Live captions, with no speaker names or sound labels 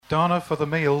Dana for the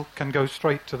meal can go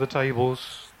straight to the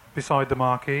tables beside the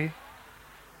marquee.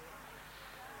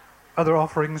 Other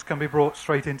offerings can be brought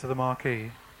straight into the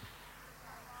marquee.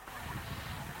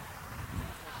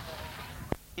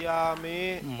 ยามิ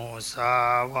มุสา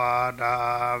วาทา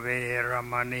เวร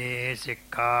มณีสิก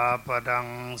ขาปดัง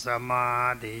สมา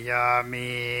ธิยา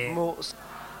มิมุ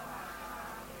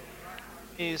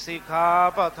สิกขา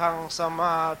ปะทังสม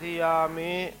าธิยา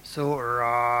มิสุร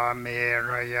าเม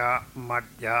รยะมัจ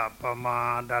ยปมา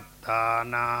ดัตตา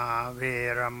นาเว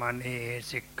รมณี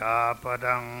สิกขาป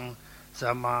ดังส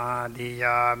มาธิย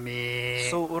ามิ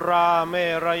สุราเม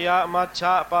รยะมัชฌ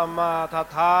ะปมาท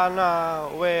ฐานา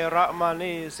เวระม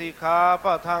ณีสิกขาป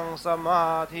ะทังสมา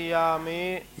ธิยามิ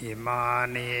อิมา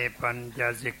นิปัญจ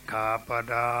สิกขาป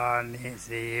ดานิ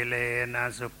สีเลนะ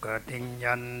สุขติง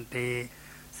ยันติ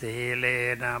สีเล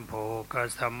นะโภค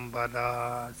สัมปดา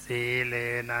สีเล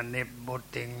นะนิพพุ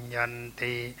ติงยัน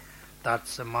ติตั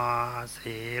สมา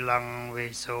สีลังวิ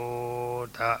โส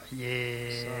ทะเย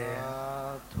สา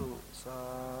ธุสา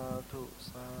ธุ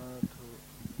สาธุ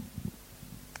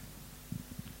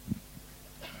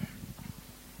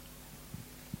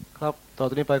ครับต่อ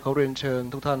จากนี้ไปขอเรียนเชิญ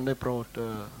ทุกท่านได้โปรด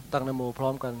ตั้งนะโมพร้อ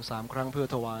มกัน3ครั้งเพื่อ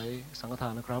ถวายสังฆท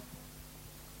านนะครับ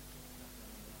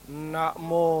นะโ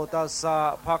มตัสสะ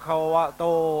ภะคะวะโต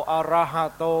อะระหะ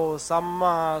โตสัมม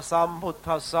าสัมพุท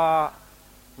ธัสสะ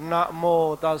นะโม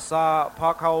ตัสสะภะ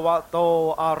คะวะโต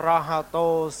อะระหะโต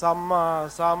สัมมา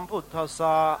สัมพุทธัสส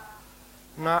ะ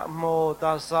นะโม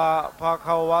ตัสสะภะค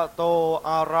ะวะโต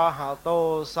อะระหะโต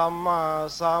สัมมา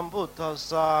สัมพุทธัส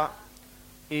สะ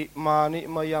อิมานิ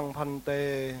มะยังพันเต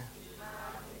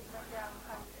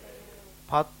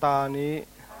ภัตตานิ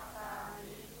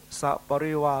สัป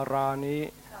ริวารานิ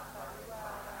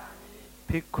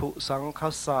ภิกขุสังคั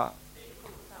สสะ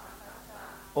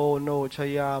โอโนช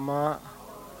ยามะ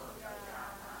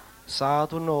สา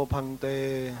ธุโนพันเต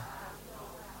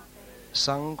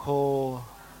สังโฆ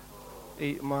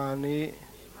อิมานิ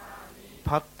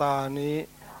ภัตตานิ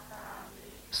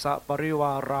สัปริว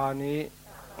ารานิ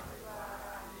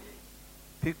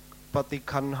ภิกปฏิ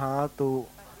คันหาตุ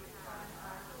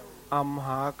อัมห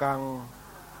ากัง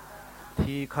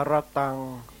ทีครตัง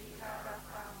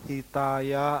หิตา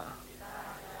ยะ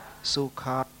สุข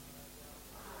า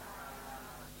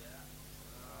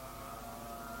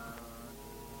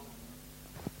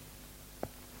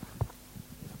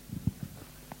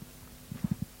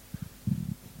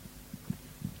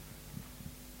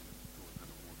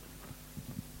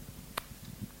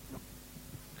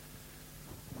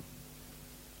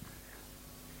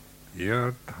ยะ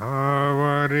ถาว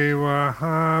าริวห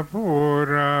าภู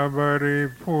ราบริ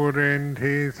ภูเรน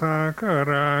ทิสาคา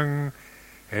รัง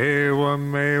เอว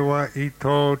เมวะอิโท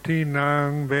ทินัง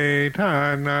เบธา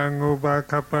นังอุป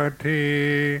คัปปติ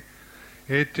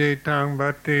อิจิตังป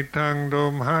ฏิตังโด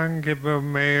มหังคิป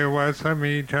เมวะส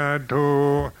มิชาตุ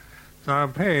สัพ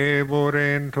เพบุเร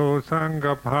นตุสังก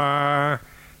ปา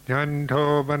ยันโท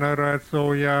ปนรสโส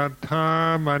ยธา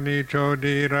มณิโช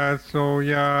ติรสโส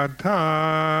ยธา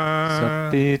สัพ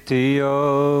พิติโย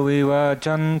วิวัจ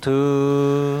จันตุ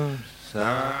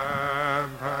สัพ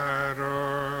พะโร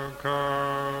โค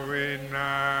วิน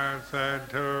าศ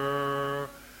ตุ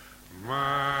มา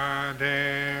เต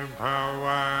ภ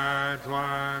วัต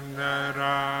วันตร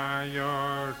ายโย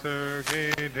สุขิ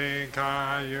ติขา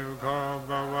ยุโกภ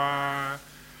วะ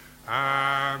อา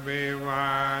ภิว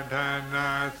าทนา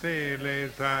สิลิ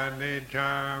สานิ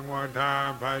จังวุฒา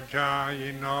ปัจจาย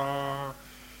โน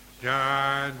จา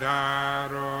ดา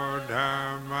รธรร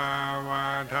มวา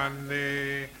ทันติ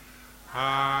อ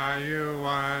ายุ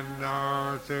วันโน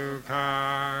สุขั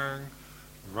ง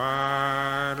วา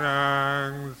รั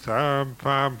งสัพพ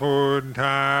พุทธ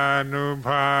านุภ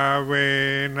าเว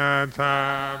นะสั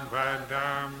พพ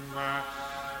ธัมมา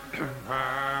ภา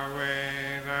เว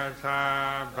นะสั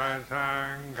พพสั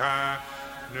งฆา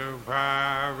นุภา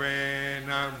เว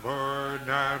นะพุท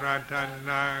ธรัต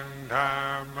นังธั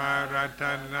มมรัต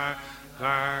นัง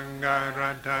สังฆ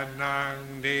รัตนัง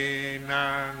ดีนั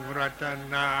งรัต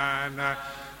นานะ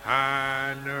อา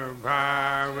นุภา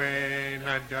เวน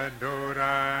ะจตุร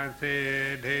าสิ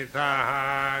ทธิสหั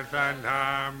สธร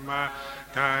รม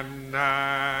คันธา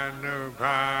นุภ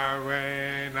าเว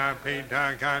นะพิทา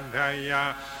คันธยา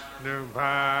นุภ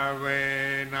าเว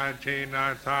นะชินา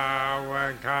สาว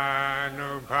กา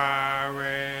นุภาเว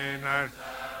นะ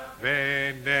เว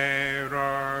เดโร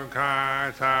คา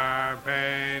สาเป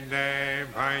เด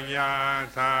พยา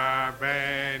สาเป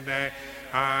เด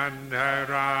อันต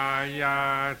รายา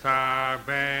สาเป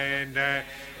เด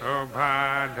อุปา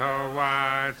ทวา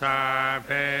สาเป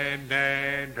เด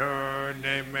ทุ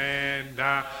นิเมต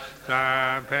าส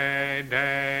Sa pe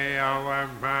de awa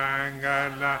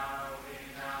mangala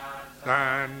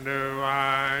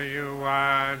Sanduwa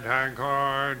yuwa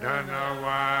thakor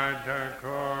dhanawa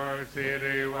thakor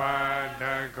siriwa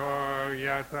thakor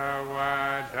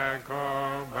yasawa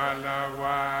thakor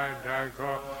balawa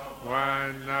thakor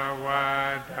wanawa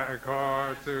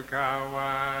thakor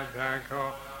sukhawa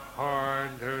thakor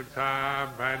Hortu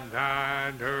sabandha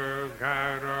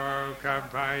dhukaro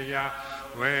kapaya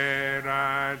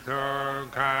Verato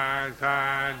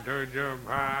kasantu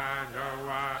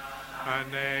jubhadawa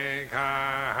Aneka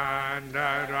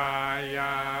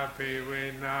handaraya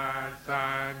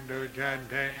pivinasandu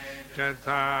jante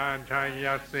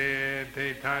Jasatayasi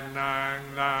titanang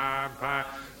lapa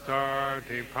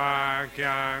Soti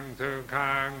pakyang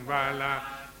sukhang bala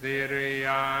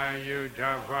Diriya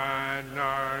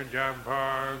yujavano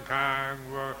jabho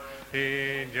kangvo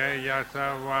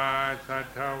Jayasava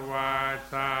satawa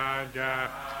saja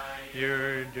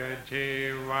Yujachi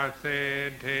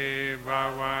vasiti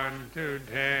bhavantu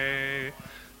te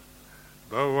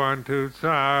Bhavantu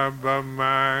sabba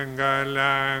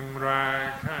mangalang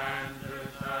rakhantu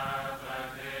sabba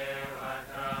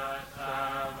devata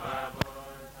sabba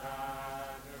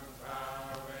buddhanu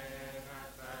bhavena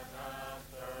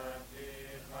tadastoti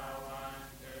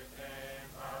bhavantu te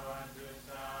bhavantu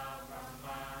sabba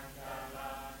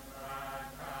mangalang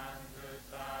rakhantu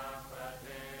sabba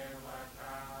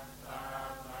devata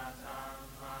sabba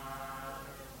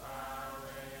dhammanu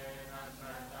bhavena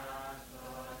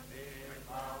tadastoti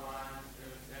bhavantu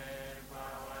te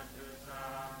bhavantu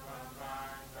sabba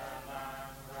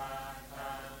mangalang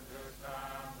rakhantu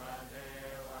sabba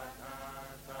devata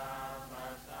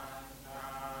sabba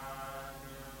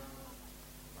dhammanu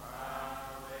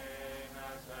bhavena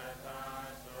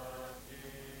tadastoti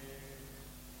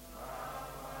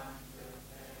bhavantu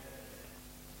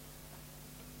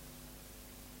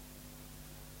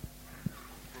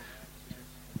te.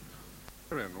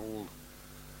 And all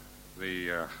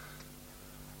the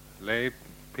lay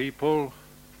people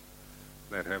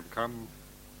that have come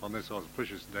on this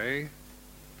auspicious day,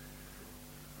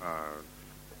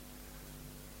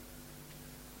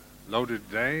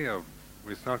 loaded day of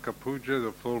Visakha Puja,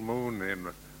 the full moon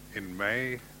in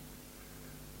May,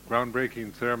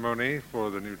 groundbreaking ceremony for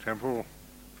the new temple,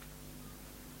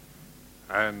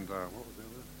 and what was the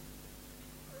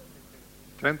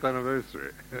other? 10th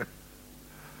anniversary.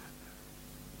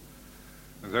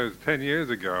 And so it was 10 years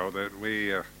ago that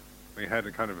we had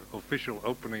a kind of official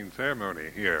opening ceremony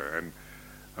here, and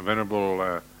a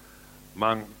venerable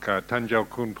monk Tanjau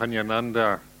Kun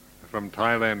Panyananda from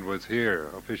Thailand was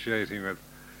here officiating with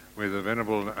the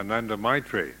venerable Ananda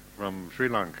Maitri from Sri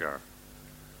Lanka.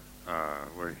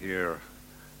 We're here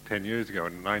 10 years ago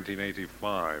in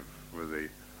 1985 with the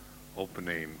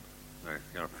opening,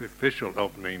 official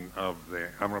opening of the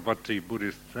Amaravati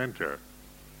Buddhist Center.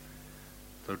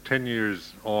 So 10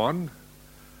 years on,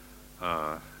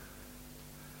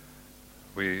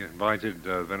 we invited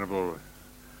Venerable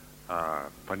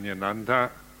Panyananda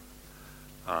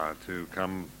to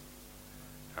come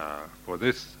for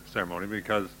this ceremony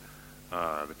because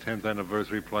the 10th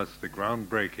anniversary plus the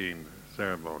groundbreaking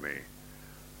ceremony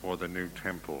for the new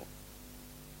temple.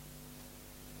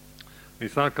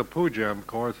 Visakha Puja, of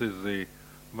course, is the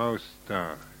most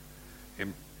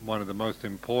one of the most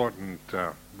important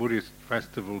Buddhist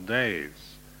festival days,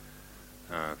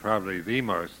 probably the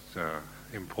most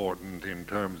important in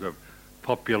terms of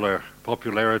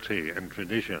popularity and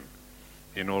tradition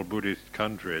in all Buddhist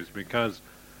countries, because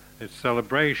it's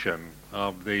celebration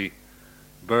of the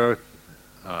birth,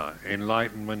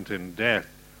 enlightenment, and death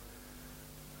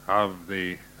of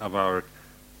our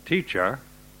teacher,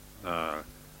 the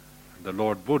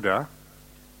Lord Buddha,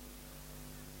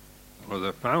 or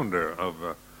the founder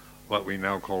of what we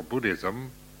now call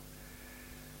Buddhism.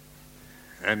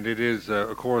 And it is,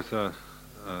 of course, a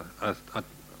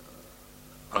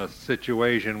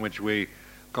situation which we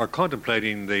are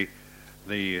contemplating the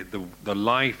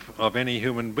life of any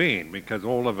human being, because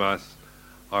all of us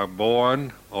are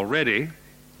born already.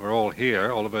 We're all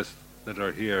here. All of us that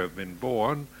are here have been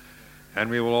born, and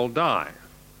we will all die.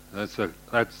 That's a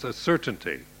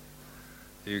certainty.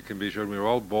 You can be sure we're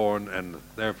all born, and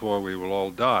therefore we will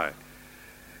all die.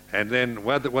 And then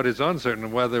what is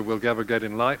uncertain, whether we'll ever get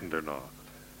enlightened or not.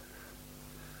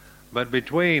 But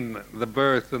between the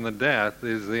birth and the death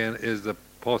is the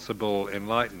possible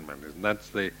enlightenment, and that's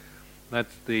the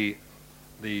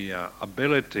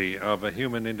ability of a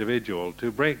human individual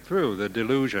to break through the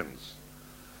delusions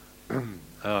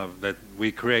that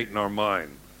we create in our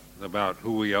mind about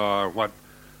who we are, what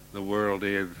the world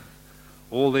is,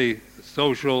 all the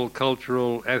social,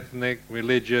 cultural, ethnic,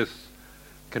 religious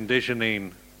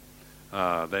conditioning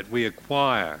that we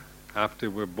acquire after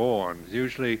we're born is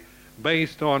usually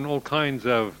based on all kinds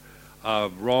of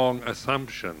wrong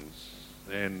assumptions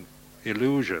and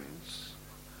illusions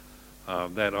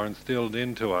that are instilled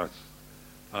into us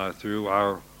through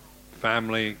our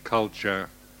family, culture,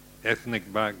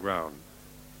 ethnic background.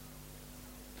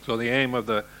 So the aim of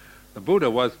the Buddha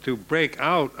was to break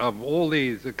out of all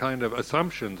these kind of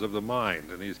assumptions of the mind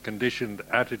and these conditioned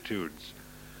attitudes,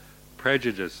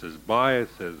 prejudices,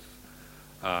 biases,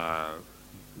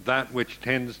 that which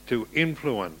tends to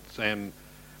influence and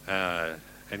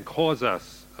cause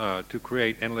us to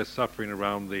create endless suffering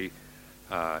around the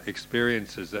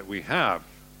experiences that we have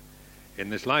in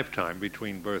this lifetime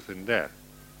between birth and death.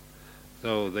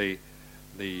 So the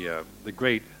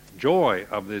great joy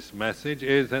of this message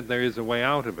is that there is a way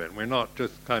out of it. We're not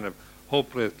just kind of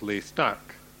hopelessly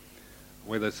stuck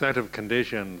with a set of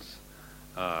conditions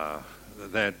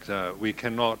that we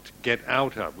cannot get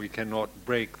out of, we cannot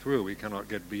break through, we cannot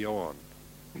get beyond.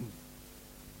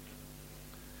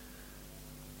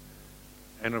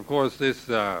 And of course this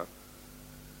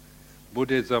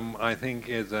Buddhism, I think,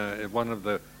 is one of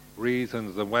the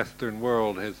reasons the Western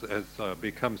world has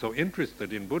become so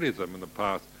interested in Buddhism in the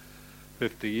past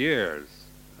 50 years,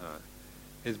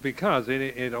 is because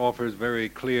it offers very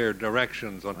clear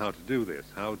directions on how to do this,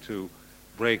 how to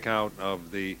break out of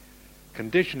the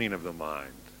conditioning of the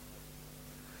mind.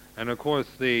 And of course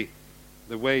the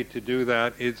way to do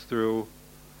that is through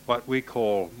what we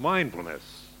call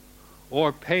mindfulness,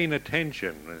 or paying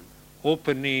attention,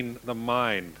 opening the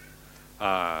mind,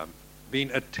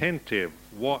 being attentive,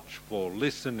 watchful,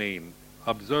 listening,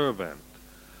 observant,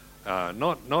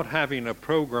 not having a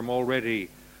program already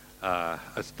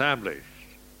established,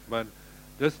 but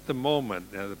just the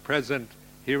moment, the present,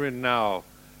 here and now,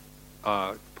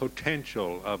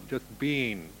 potential of just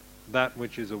being that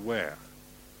which is aware,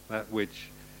 that which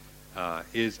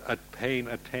is paying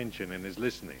attention and is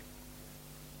listening.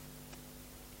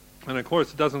 And of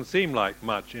course it doesn't seem like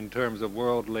much in terms of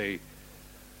worldly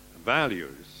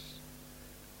values,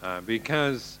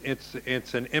 because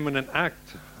it's an immanent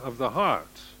act of the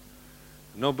heart.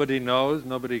 Nobody knows,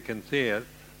 nobody can see it,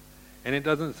 and it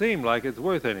doesn't seem like it's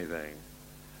worth anything.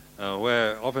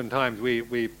 Where oftentimes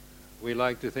we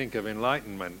like to think of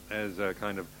enlightenment as a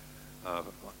kind of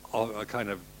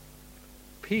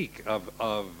peak of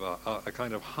a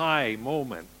kind of high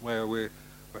moment where we're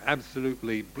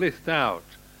absolutely blissed out,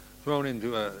 thrown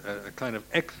into a kind of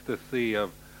ecstasy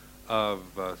of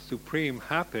supreme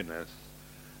happiness,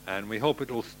 and we hope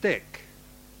it will stick.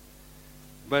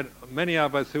 But many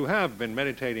of us who have been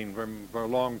meditating for a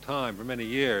long time, for many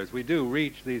years, we do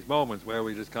reach these moments where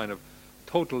we just kind of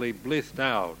totally blissed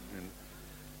out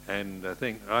and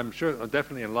think, I'm sure, I'm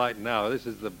definitely enlightened now. This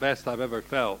is the best I've ever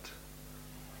felt.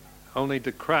 Only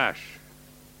to crash,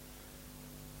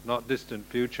 not distant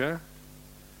future,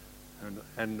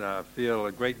 and feel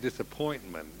a great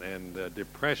disappointment and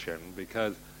depression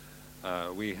because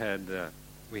we had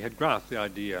grasped the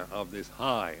idea of this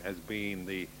high as being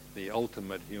the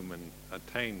ultimate human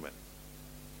attainment.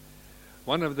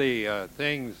 One of the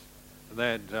things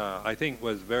that I think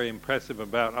was very impressive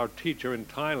about our teacher in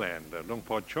Thailand, Luang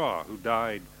Por Chah, who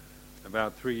died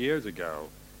about 3 years ago,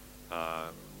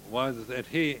 was that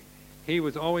he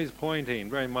was always pointing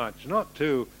very much not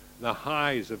to the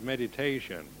highs of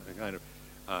meditation, a kind of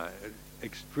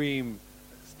extreme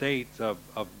states of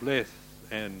bliss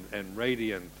and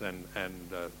radiance and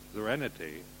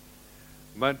serenity,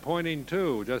 but pointing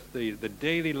to just the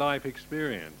daily life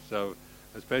experience. So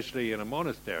especially in a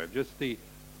monastery, just the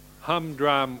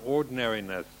humdrum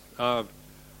ordinariness of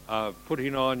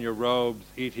putting on your robes,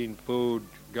 eating food,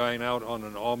 going out on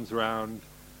an alms round,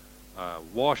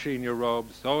 washing your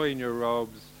robes, sewing your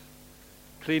robes,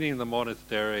 cleaning the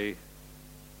monastery,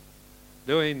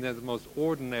 doing the most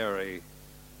ordinary,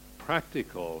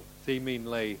 practical,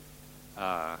 seemingly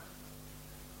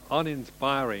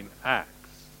uninspiring acts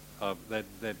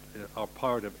that are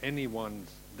part of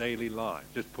anyone's daily life,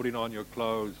 just putting on your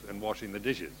clothes and washing the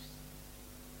dishes.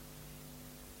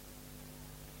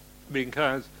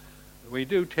 Because we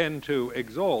do tend to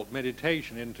exalt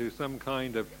meditation into some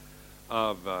kind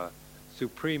of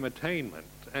supreme attainment,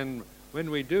 and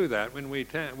when we do that, when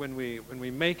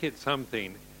we make it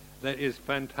something that is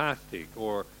fantastic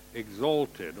or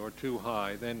exalted or too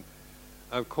high, then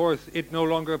of course it no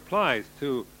longer applies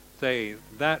to, say,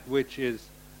 that which is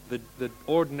the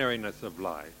ordinariness of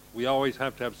life. We always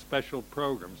have to have special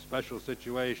programs, special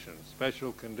situations,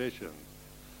 special conditions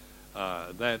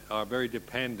that are very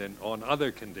dependent on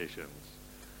other conditions,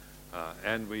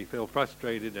 and we feel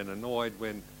frustrated and annoyed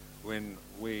when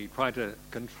we try to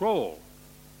control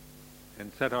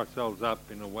set ourselves up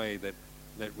in a way that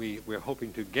we're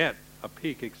hoping to get a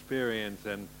peak experience,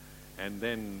 and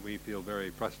then we feel very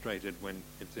frustrated when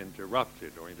it's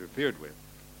interrupted or interfered with.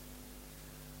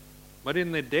 But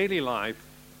in the daily life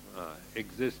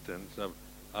existence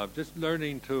of just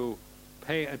learning to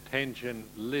pay attention,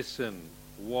 listen,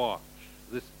 watch,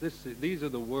 these are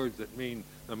the words that mean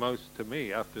the most to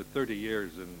me after 30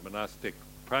 years in monastic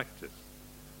practice.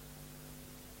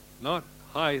 Not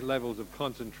high levels of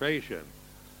concentration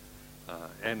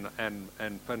and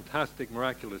fantastic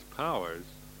miraculous powers,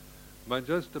 but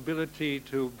just ability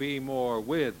to be more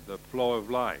with the flow of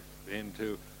life, and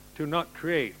to not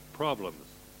create problems,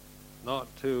 not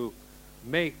to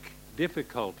make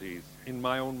difficulties in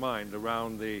my own mind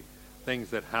around the things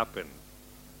that happen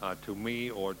to me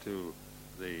or to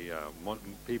the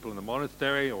people in the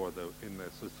monastery or in the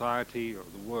society or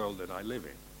the world that I live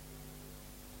in.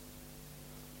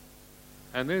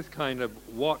 And this kind of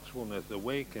watchfulness,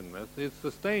 awakeness, is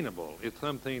sustainable. It's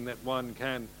something that one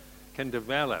can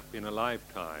develop in a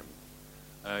lifetime.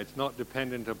 It's not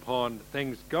dependent upon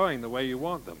things going the way you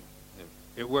want them.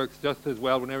 It works just as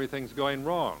well when everything's going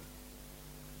wrong.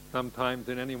 Sometimes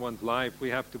in anyone's life we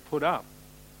have to put up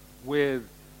with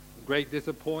great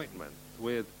disappointments,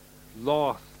 with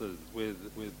losses,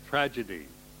 with tragedy,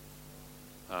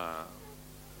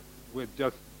 with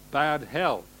just bad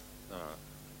health,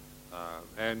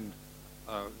 and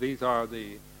these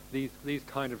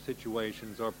kind of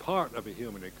situations are part of a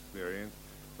human experience,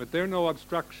 but they're no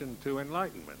obstruction to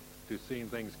enlightenment, to seeing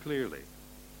things clearly.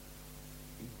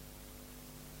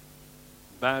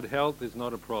 Bad health is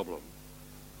not a problem,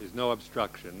 is no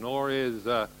obstruction, nor is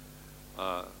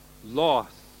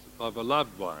loss of a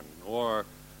loved one, or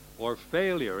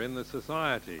failure in the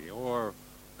society, or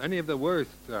any of the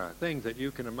worst things that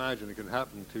you can imagine that can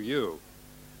happen to you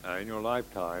in your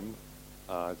lifetime,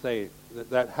 say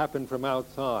that happened from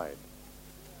outside.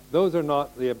 Those are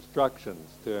not the obstructions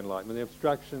to enlightenment. The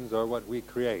obstructions are what we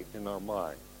create in our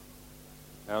mind,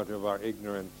 out of our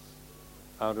ignorance,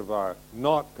 out of our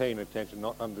not paying attention,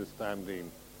 not understanding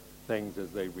things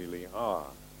as they really are.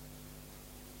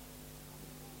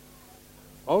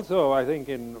 Also, I think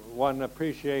one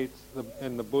appreciates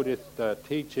in the Buddhist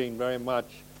teaching very much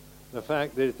the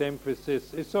fact that its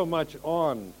emphasis is so much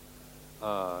on,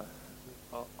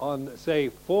 say,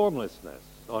 formlessness,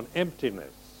 on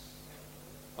emptiness,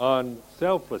 on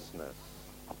selflessness,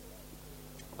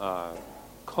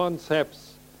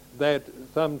 concepts that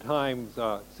sometimes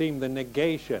seem the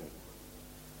negation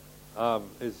of,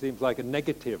 it seems like a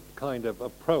negative kind of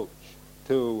approach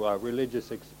to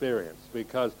religious experience,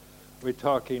 because we're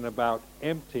talking about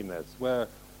emptiness, where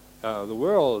the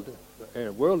world,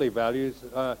 worldly values,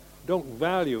 don't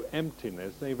value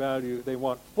emptiness. They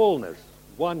want fullness,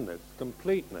 oneness,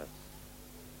 completeness.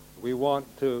 We want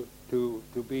to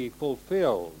be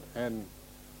fulfilled and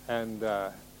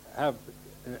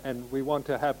we want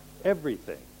to have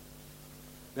everything.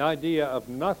 The idea of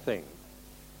nothing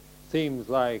seems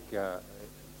like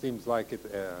it's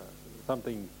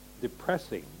something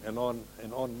depressing and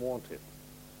unwanted.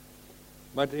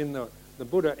 But in the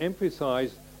Buddha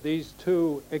emphasized these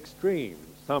two extremes: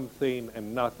 something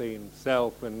and nothing,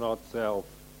 self and not self,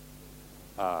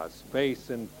 space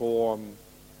and form,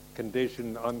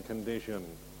 conditioned, unconditioned.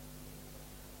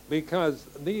 Because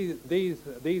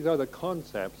these are the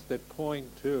concepts that point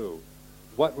to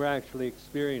what we're actually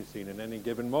experiencing in any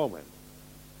given moment.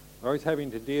 We're always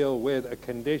having to deal with a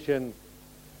condition,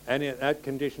 and that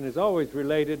condition is always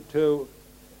related to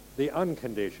the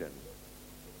unconditioned.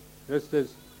 Just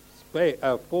as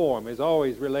form is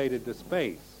always related to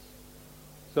space.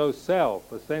 So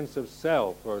self, a sense of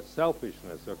self, or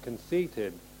selfishness, or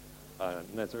conceitedness,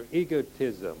 or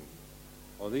egotism,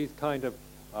 or these kind of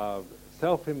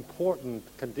self-important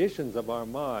conditions of our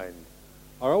mind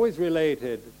are always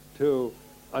related to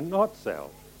a not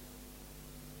self.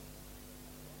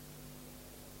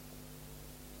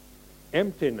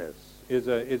 Emptiness is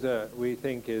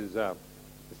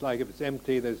it's like if it's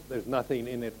empty, there's nothing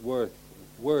in it worth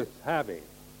having,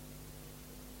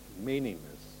 meaningless.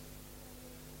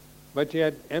 But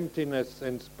yet, emptiness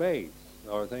and space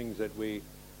are things that we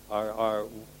are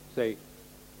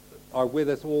with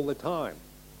us all the time.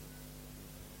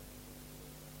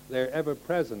 They're ever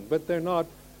present, but they're not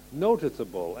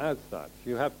noticeable as such.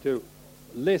 You have to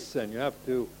listen, you have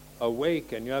to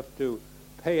awaken, you have to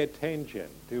pay attention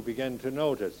to begin to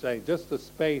notice. Say, just the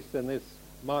space in this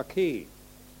marquee.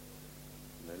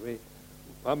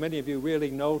 How many of you really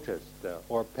noticed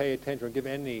or pay attention or give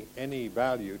any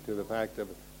value to the fact that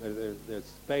there's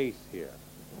space here?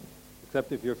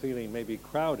 Except if you're feeling maybe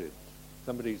crowded,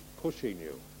 somebody's pushing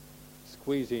you,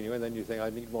 squeezing you, and then you think, I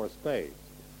need more space.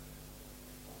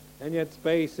 And yet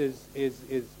space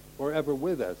is forever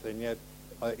with us, and yet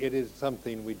it is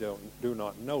something we do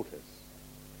not notice.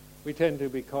 We tend to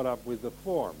be caught up with the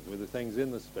forms, with the things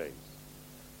in the space.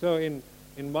 So in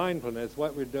mindfulness,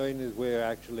 what we're doing is we're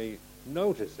actually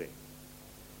noticing.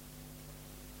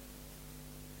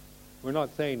 We're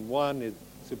not saying one is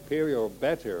superior or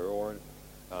better, or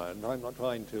I'm not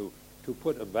trying to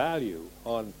put a value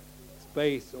on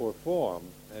space or form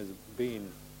as being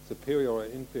superior or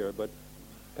inferior, but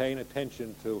paying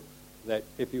attention to that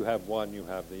if you have one, you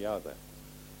have the other.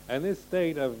 And this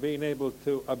state of being able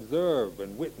to observe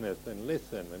and witness and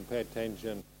listen and pay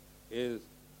attention is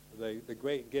the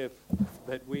great gift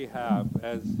that we have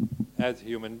as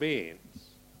human beings.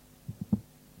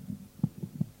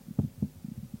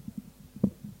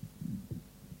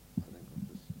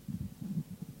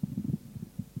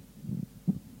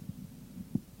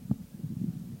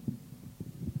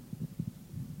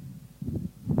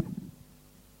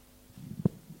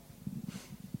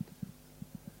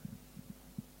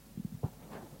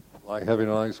 Like having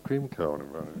an ice cream cone in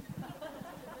front of you.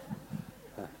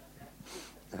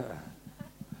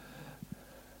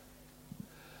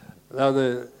 Now,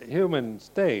 the human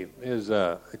state is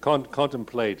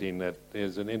contemplating that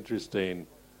is an interesting.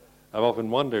 I've often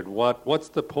wondered what's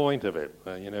the point of it.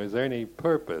 Is there any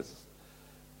purpose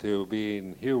to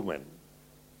being human?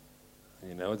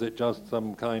 Is it just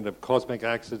some kind of cosmic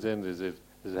accident? Does it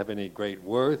have any great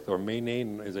worth or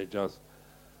meaning? Is it just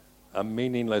a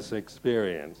meaningless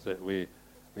experience that we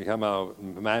somehow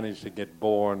manage to get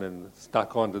born and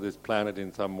stuck onto this planet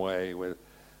in some way with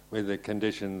the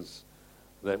conditions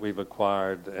that we've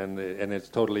acquired, and it's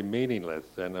totally meaningless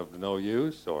and of no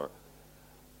use? Or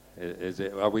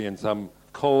are we in some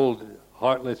cold,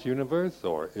 heartless universe?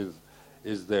 Or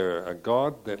is there a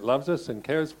God that loves us and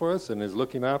cares for us and is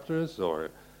looking after us? Or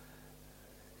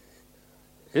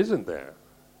isn't there?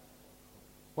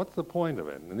 What's the point of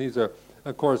it? And these are,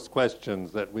 of course,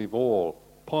 questions that we've all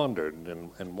pondered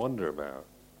and wonder about.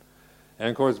 And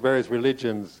of course, various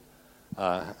religions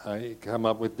come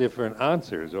up with different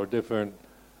answers or different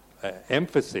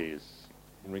emphases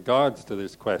in regards to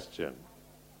this question.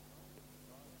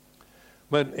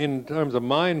 But in terms of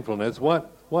mindfulness,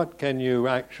 what can you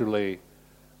actually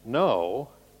know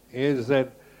is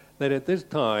that at this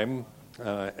time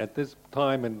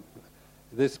and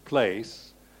this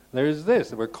place, there is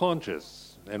this, that we're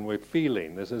conscious and we're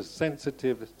feeling. There's a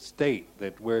sensitive state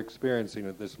that we're experiencing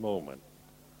at this moment.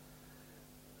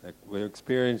 That we're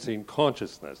experiencing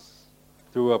consciousness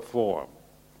through a form.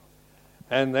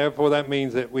 And therefore that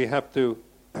means that we have to,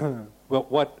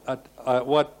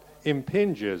 what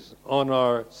impinges on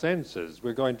our senses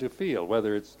we're going to feel,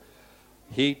 whether it's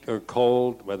heat or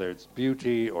cold, whether it's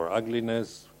beauty or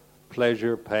ugliness,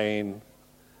 pleasure, pain,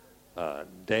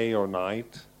 day or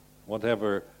night,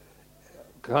 whatever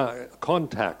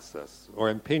contacts us or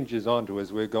impinges onto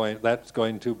us, that's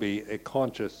going to be a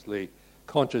consciously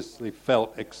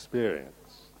felt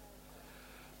experience.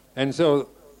 And so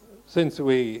since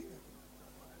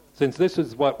this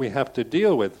is what we have to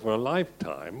deal with for a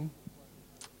lifetime,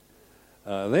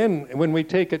 then when we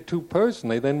take it too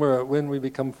personally, when we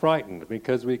become frightened,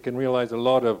 because we can realize a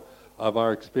lot of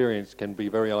our experience can be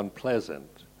very unpleasant.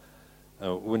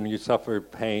 When you suffer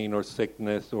pain or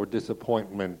sickness or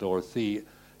disappointment or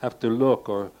have to look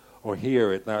or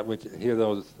hear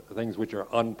those things which are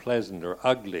unpleasant or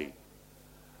ugly,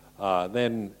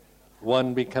 then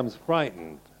one becomes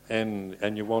frightened,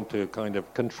 and you want to kind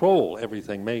of control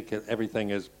everything, make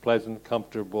everything as pleasant,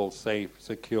 comfortable, safe,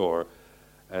 secure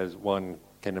as one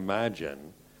can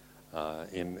imagine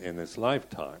in this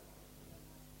lifetime.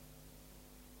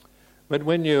 But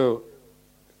when you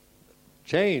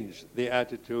change the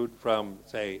attitude from,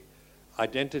 say,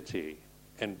 identity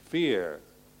and fear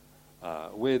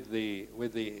with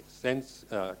the sense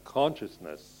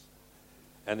consciousness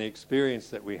and the experience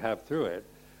that we have through it,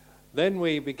 then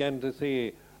we begin to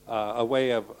see a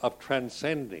way of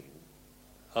transcending,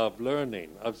 of learning,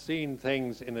 of seeing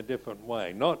things in a different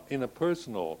way, not in a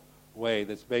personal way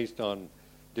that's based on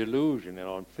delusion and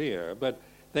on fear, but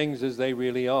things as they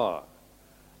really are.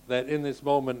 That in this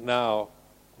moment now,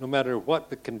 no matter what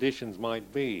the conditions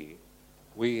might be,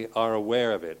 we are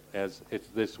aware of it as it's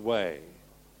this way.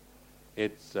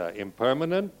 It's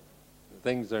impermanent.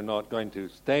 Things are not going to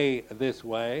stay this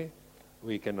way.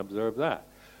 We can observe that.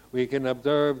 We can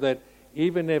observe that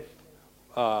even if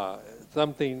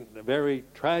something very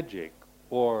tragic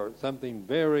or something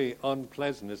very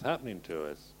unpleasant is happening to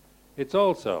us, it's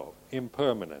also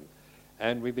impermanent.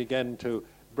 And we begin to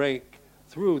break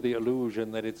through the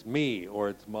illusion that it's me or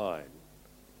it's mine,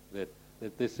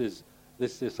 that this is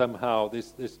this is somehow,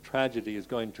 this tragedy is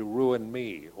going to ruin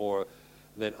me, or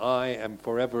that I am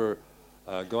forever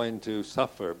going to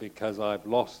suffer because I've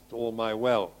lost all my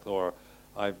wealth, or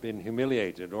I've been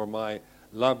humiliated, or my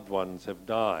loved ones have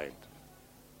died.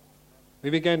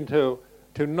 We begin to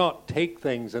not take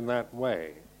things in that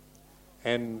way,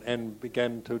 and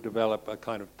begin to develop a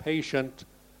kind of patient,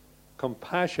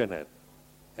 compassionate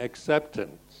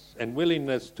acceptance and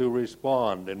willingness to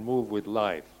respond and move with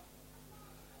life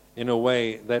in a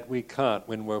way that we can't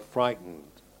when we're frightened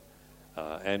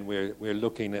and we're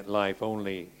looking at life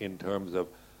only in terms of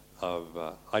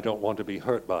I don't want to be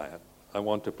hurt by it. I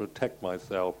want to protect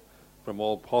myself from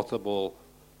all possible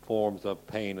forms of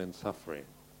pain and suffering.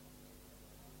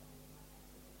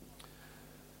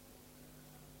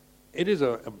 It is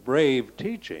a brave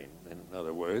teaching, in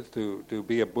other words, to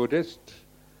be a Buddhist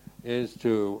is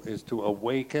to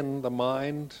awaken the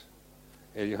mind.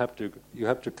 You have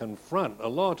to confront a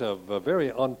lot of very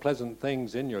unpleasant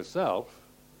things in yourself.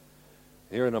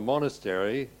 Here in a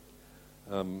monastery,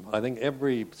 I think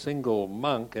every single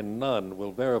monk and nun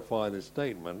will verify the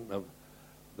statement of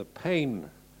the pain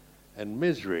and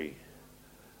misery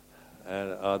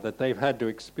that they've had to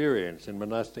experience in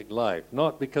monastic life,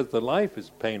 not because the life is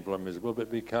painful or miserable,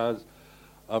 but because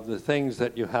of the things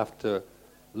that you have to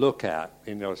look at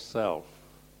in yourself.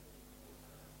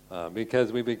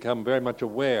 Because we become very much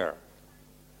aware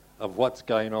of what's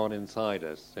going on inside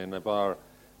us and of our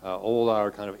all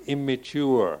our kind of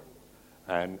immature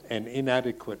and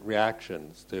inadequate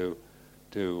reactions to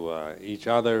each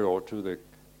other or to the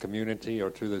community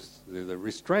or to the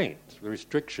restraint, the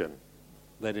restriction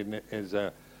that is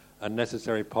a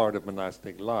necessary part of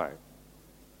monastic life.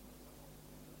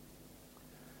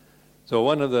 So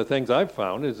one of the things I've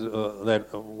found is that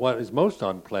what is most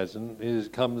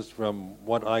unpleasant comes from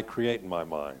what I create in my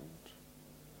mind.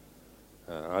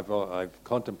 I've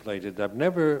contemplated. I've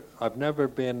never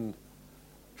been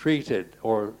treated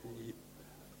or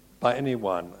by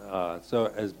anyone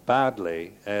so as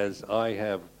badly as I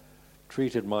have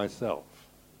treated myself.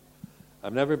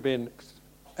 I've never been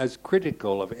as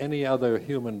critical of any other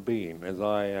human being as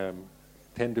I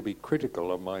tend to be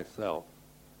critical of myself.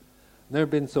 Never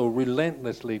been so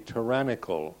relentlessly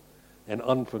tyrannical and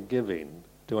unforgiving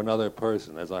to another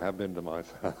person as I have been to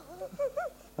myself.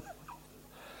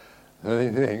 I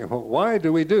think, why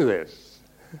do we do this?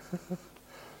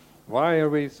 Why are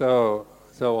we so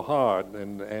hard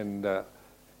and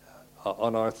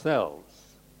on ourselves?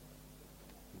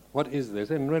 What is this?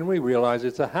 And when we realize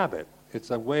it's a habit,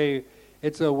 it's a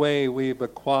way we've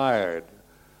acquired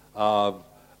of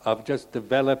just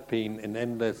developing an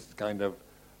endless kind of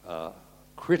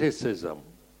criticism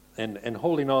and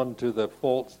holding on to the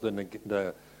faults,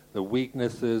 the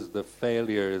weaknesses, the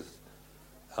failures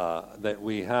that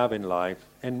we have in life,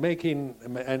 and making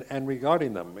and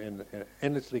regarding them and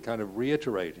endlessly kind of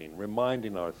reiterating,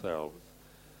 reminding ourselves,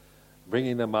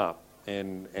 bringing them up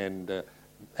and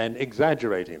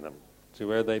exaggerating them to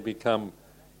where they become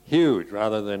huge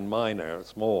rather than minor or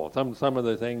small. Some of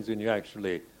the things when you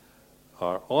actually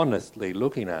are honestly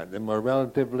looking at them are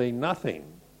relatively nothing,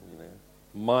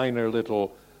 minor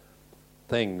little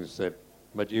things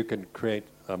but you can create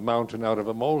a mountain out of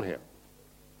a molehill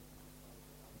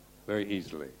very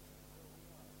easily.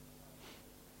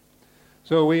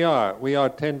 So we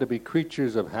tend to be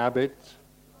creatures of habit,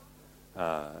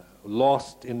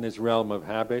 lost in this realm of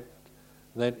habit.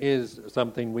 That is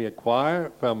something we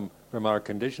acquire from our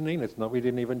conditioning. It's not, we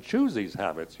didn't even choose these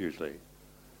habits usually.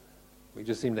 We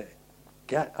just seem to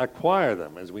acquire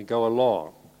them as we go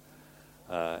along.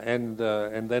 And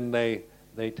then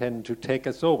they tend to take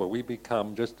us over. We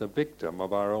become just a victim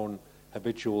of our own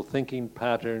habitual thinking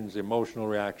patterns, emotional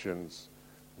reactions,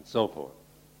 and so forth.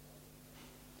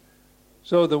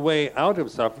 So the way out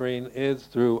of suffering is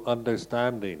through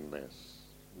understanding this,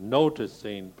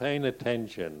 noticing, paying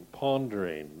attention,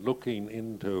 pondering, looking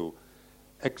into,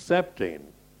 accepting.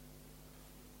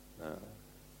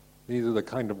 These are the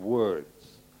kind of words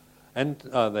and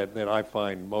that I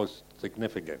find most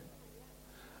significant.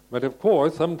 But of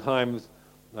course, sometimes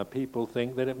people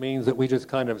think that it means that we just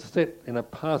kind of sit in a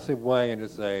passive way and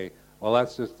just say, well,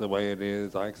 that's just the way it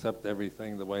is, I accept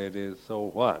everything the way it is, so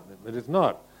what? But it's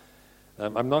not.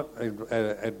 I'm not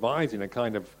advising a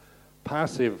kind of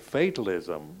passive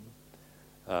fatalism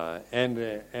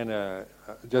and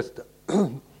just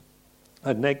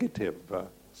a negative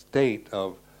state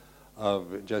of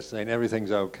just saying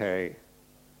everything's okay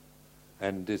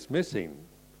and dismissing,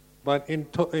 but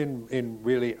in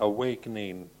really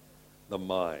awakening the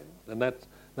mind. And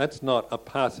that's not a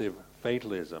passive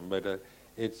fatalism, but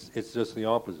it's just the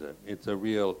opposite. It's a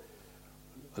real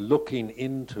looking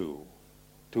into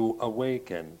to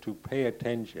awaken, to pay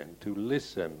attention, to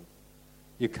listen.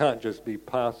 You can't just be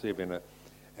passive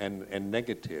and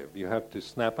negative. You have to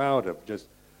snap out of just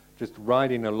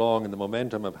riding along in the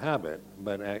momentum of habit,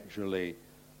 but actually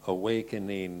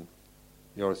awakening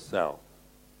yourself,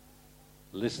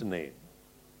 listening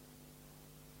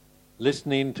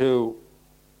to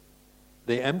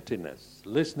the emptiness,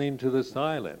 listening to the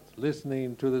silence,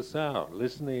 listening to the sound,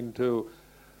 listening to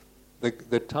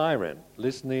the tyrant,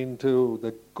 listening to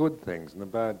the good things and the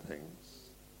bad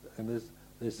things. And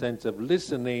this sense of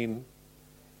listening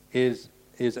is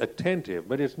attentive,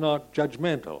 but it's not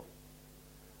judgmental.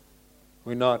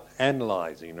 We're not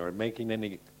analyzing or making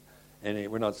any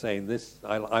we're not saying this,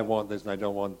 I want this and I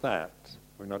don't want that.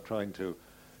 We're not trying to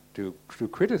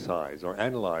criticize or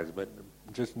analyze, but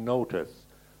just notice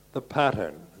the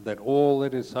pattern that all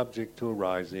that is subject to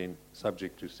arising,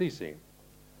 subject to ceasing.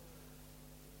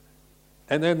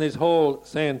 And then this whole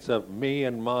sense of me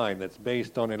and mine that's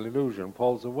based on an illusion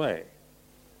falls away.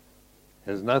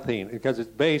 There's nothing, because it's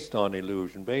based on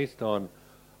illusion, based on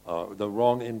the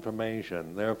wrong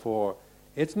information. Therefore,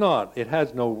 it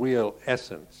has no real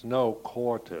essence, no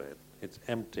core to it. It's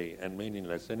empty and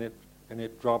meaningless, and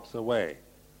it drops away.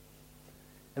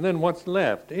 And then what's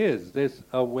left is this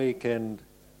awakened,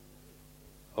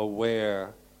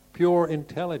 aware, pure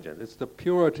intelligence. It's the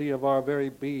purity of our very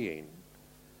being.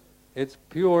 It's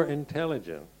pure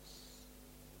intelligence,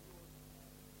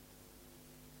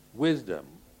 wisdom.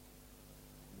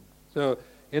 So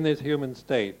in this human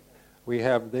state, we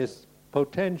have this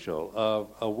potential of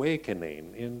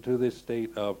awakening into this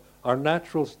state of, our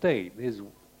natural state is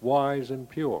wise and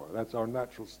pure. That's our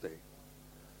natural state.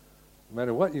 No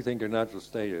matter what you think your natural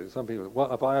state is, some people,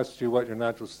 well, if I asked you what your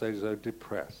natural state is, they're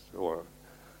depressed or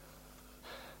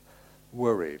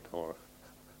worried or...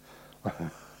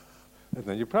 And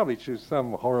then you probably choose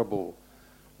some horrible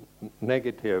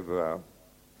negative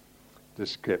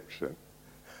description.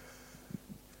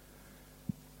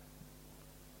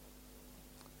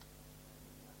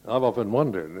 I've often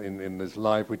wondered in this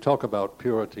life, we talk about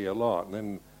purity a lot,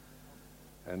 and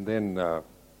then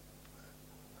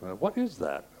what is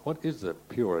that? What is the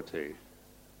purity?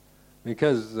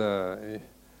 Because,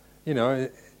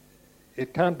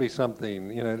 it can't be something,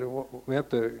 we have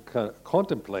to kind of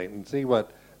contemplate and see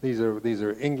what, these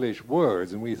are English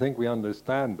words, and we think we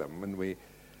understand them, and we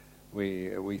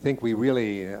think we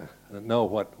really know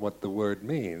what the word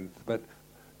means, but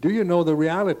do you know the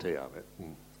reality of it?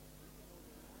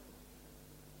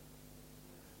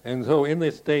 And so in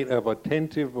this state of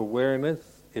attentive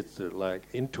awareness, it's like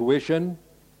intuition,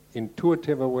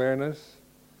 intuitive awareness,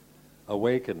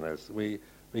 awakenness. We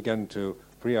begin to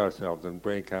free ourselves and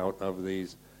break out of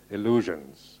these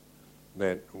illusions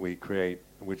that we create,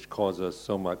 which cause us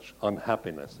so much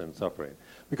unhappiness and suffering.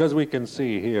 Because we can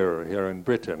see here in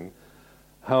Britain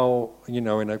how, in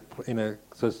a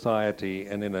society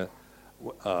and in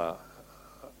a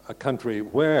country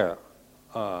where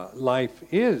life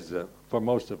is, for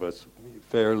most of us,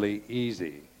 fairly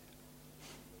easy.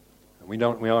 We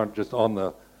aren't just on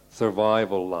the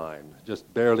survival line,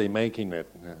 just barely making it,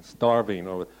 starving,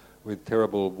 or with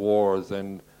terrible wars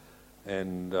and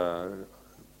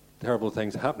terrible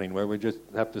things happening, where we just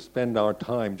have to spend our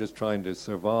time just trying to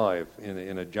survive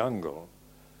in a jungle.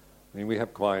 I mean, we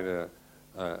have quite a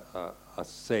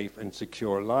safe and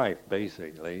secure life,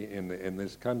 basically, in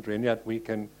this country, and yet we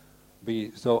can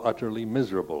be so utterly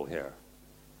miserable here.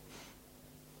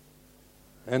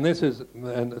 And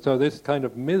so this kind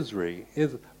of misery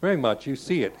is very much, you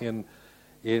see it in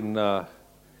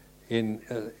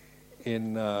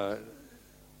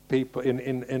people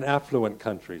in affluent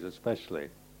countries, especially.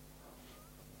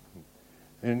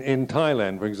 In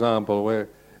Thailand, for example, where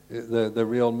the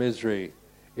real misery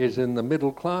is in the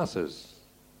middle classes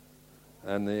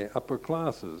and the upper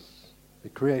classes. They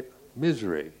create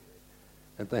misery.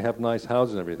 And they have nice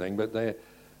houses and everything, but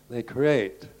they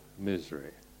create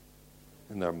misery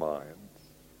in their minds.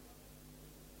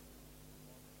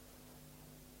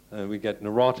 And we get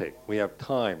neurotic. We have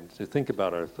time to think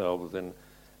about ourselves and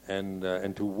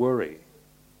to worry.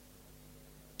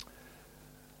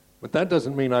 But that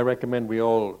doesn't mean I recommend we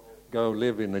all go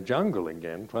live in the jungle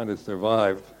again, trying to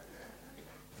survive.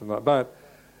 But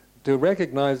to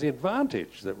recognize the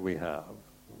advantage that we have.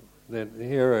 That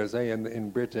here, say in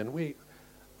Britain, we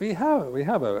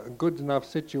have a good enough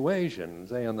situation,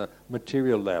 say on the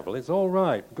material level. It's all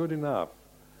right, good enough.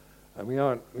 And we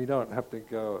don't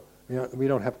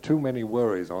have too many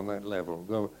worries on that level.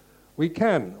 Though we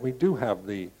do have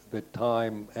the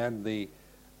time and the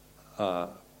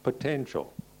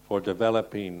potential for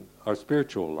developing our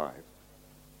spiritual life.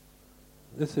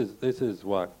 This is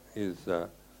what is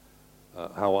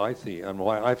how I see and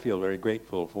why I feel very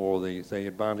grateful for the, say,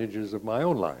 advantages of my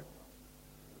own life.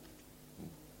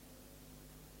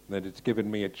 That it's given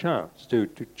me a chance to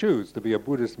choose to be a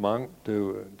Buddhist monk,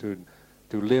 to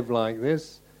live like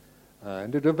this,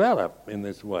 and to develop in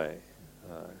this way.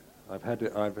 I've had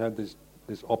this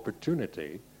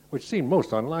opportunity, which seemed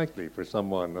most unlikely for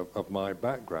someone of my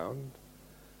background.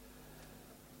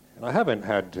 And I haven't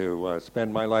had to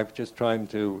spend my life just trying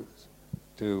to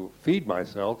feed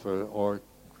myself or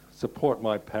support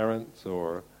my parents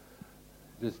or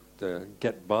just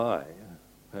get by.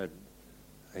 I've had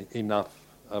enough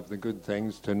of the good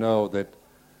things to know that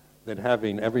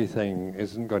having everything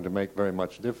isn't going to make very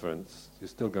much difference. You're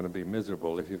still going to be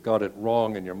miserable. If you've got it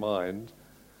wrong in your mind,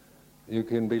 you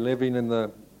can be living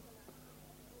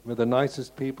with the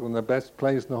nicest people in the best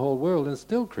place in the whole world and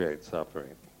still create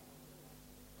suffering.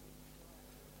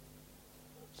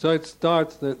 So it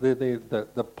starts,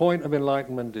 the point of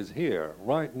enlightenment is here,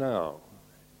 right now.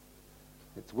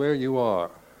 It's where you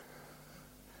are.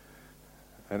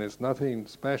 And it's nothing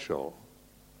special,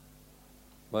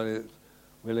 but it's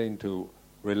willing to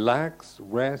relax,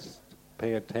 rest,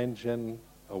 pay attention,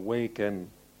 awaken.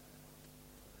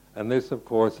 And this, of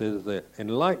course, is the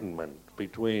enlightenment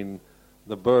between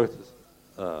the birth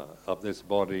of this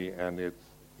body and its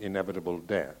inevitable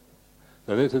death.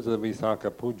 So this is the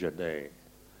Visakha Puja day,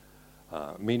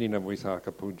 meaning of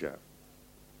Visakha Puja.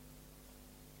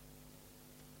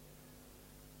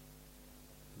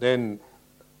 Then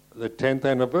the 10th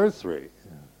anniversary.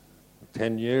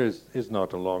 10 years is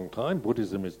not a long time.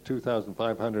 Buddhism is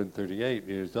 2,538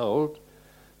 years old,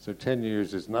 so 10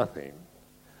 years is nothing.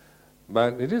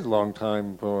 But it is a long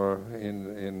time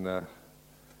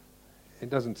it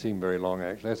doesn't seem very long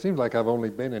actually. It seems like I've only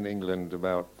been in England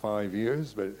about 5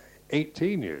 years, but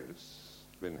 18 years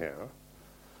been here.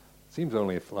 Seems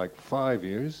only like 5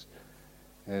 years.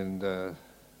 And so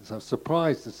I'm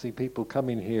surprised to see people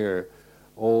coming here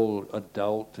all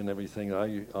adult and everything.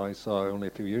 I saw only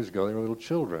a few years ago, they were little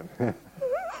children.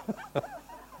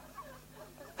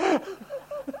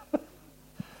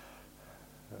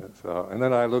 So, and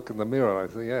then I look in the mirror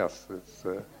and I say, yes, it's...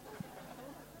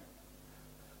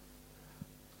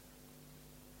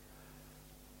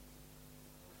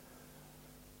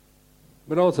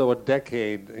 But also a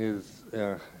decade is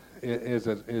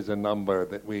a number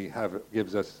that we have,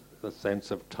 gives us a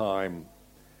sense of time.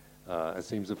 It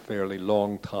seems a fairly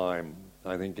long time,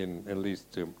 I think, at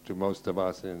least to most of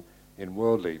us in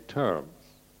worldly terms.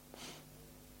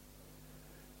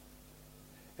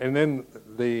 And then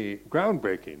the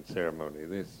groundbreaking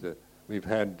ceremony. We've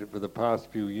had for the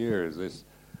past few years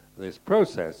this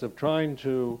process of trying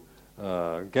to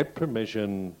get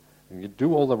permission and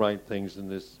do all the right things in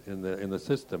the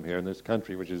system here in this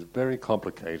country, which is very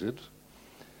complicated.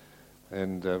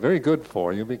 And very good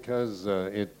for you because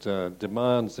it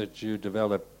demands that you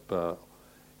develop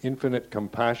infinite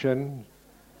compassion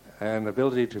and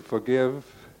ability to forgive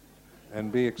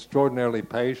and be extraordinarily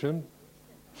patient,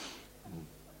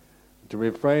 to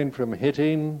refrain from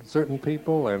hitting certain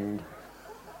people and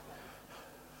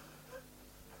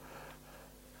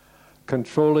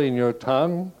controlling your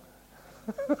tongue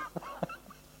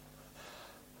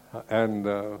and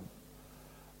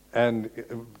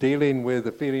dealing with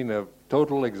the feeling of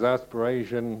total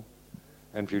exasperation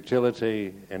and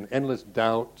futility and endless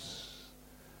doubts.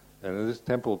 And this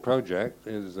temple project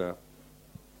it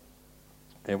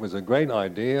was a great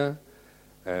idea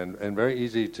and very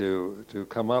easy to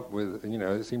come up with.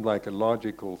 It seemed like a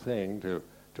logical thing to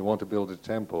want to build a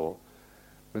temple.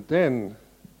 But then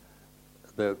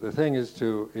the thing is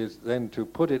then to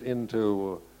put it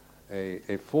into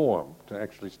a form, to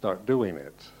actually start doing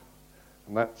it.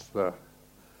 And that's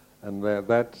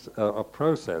a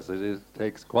process. It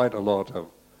takes quite a lot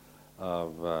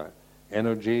of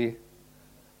energy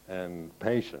and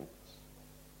patience.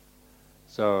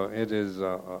 So it is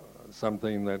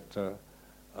something that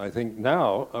I think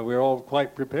now we're all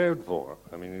quite prepared for.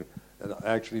 I mean,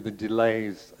 actually the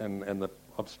delays and the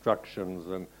obstructions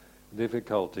and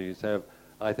difficulties have,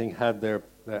 I think, had a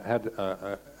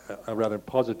rather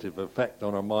positive effect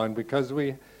on our mind because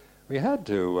we had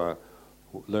to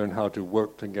learn how to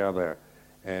work together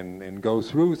and go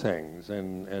through things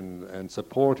and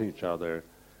support each other.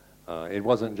 It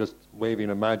wasn't just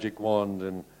waving a magic wand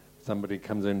and somebody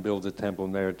comes in, builds a temple,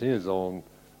 and there it is, all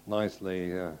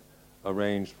nicely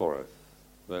arranged for us.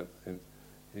 But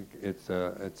it's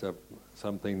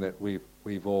something that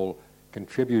we've all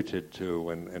contributed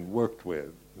to and worked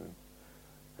with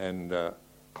and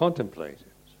contemplated.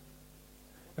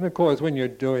 And of course, when you're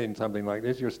doing something like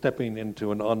this, you're stepping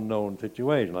into an unknown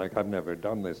situation. Like, I've never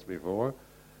done this before,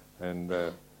 and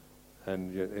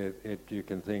And you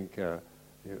can think,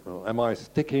 am I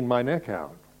sticking my neck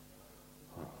out?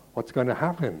 What's going to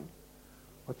happen?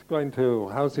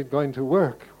 How's it going to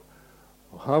work?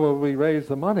 How will we raise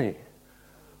the money?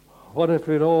 What if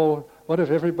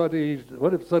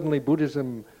suddenly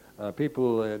Buddhism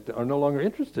people are no longer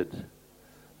interested?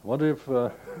 What if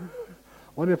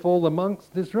all the monks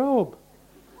disrobe?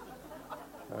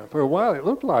 For a while it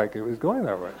looked like it was going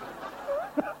that way.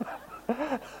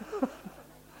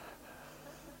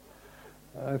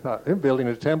 I thought, they're building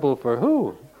a temple for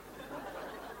who?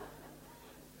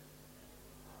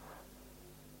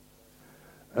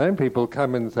 And then people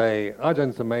come and say,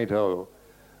 Ajahn Sumedho,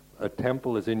 a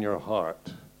temple is in your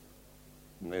heart.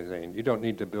 And they're saying, you don't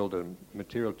need to build a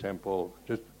material temple,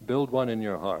 just build one in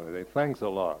your heart. I say, thanks a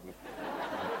lot.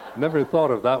 Never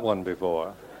thought of that one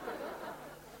before.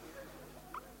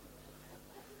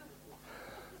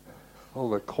 All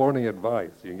the corny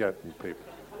advice you get from people.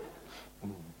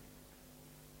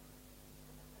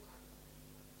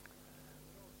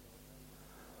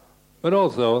 But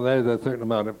also, there's a certain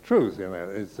amount of truth in that.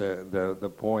 It's,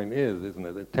 the point is, isn't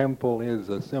it? The temple is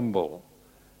a symbol,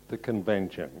 the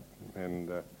convention,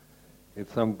 and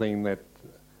it's something that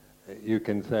you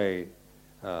can say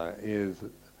is,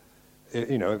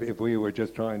 if we were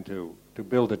just trying to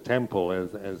build a temple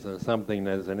as something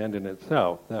as an end in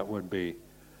itself, that would be,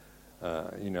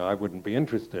 I wouldn't be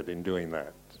interested in doing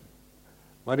that.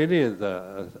 But it is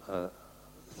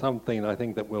something I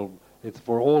think that it's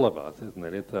for all of us, isn't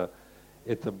it?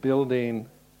 It's a building,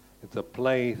 it's a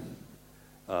place,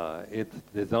 it's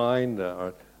designed,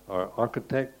 our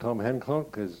architect, Tom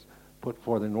Hancock, has put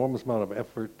forth an enormous amount of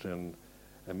effort and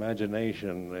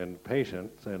imagination and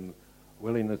patience and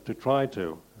willingness to try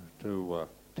to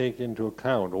take into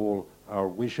account all our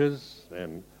wishes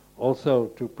and also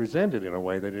to present it in a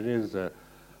way that it is a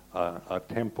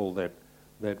temple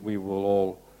that we will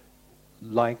all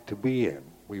like to be in.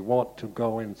 We want to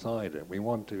go inside it. We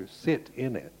want to sit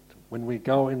in it. When we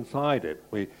go inside it,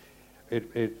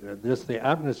 the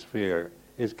atmosphere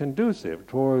is conducive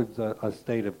towards a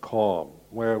state of calm,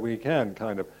 where we can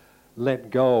kind of let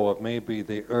go of maybe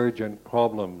the urgent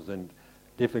problems and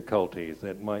difficulties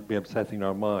that might be obsessing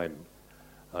our mind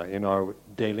in our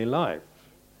daily life.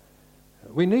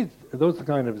 We need those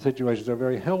kind of situations are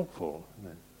very helpful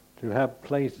to have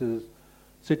places,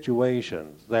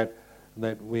 situations that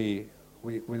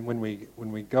when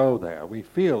we go there, we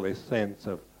feel this sense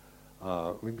of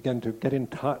we begin to get in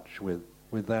touch with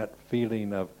that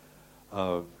feeling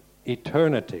of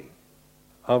eternity,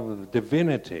 of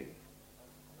divinity,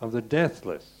 of the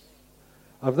deathless,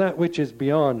 of that which is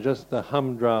beyond just the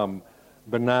humdrum,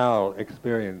 banal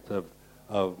experience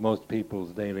of most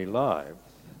people's daily lives.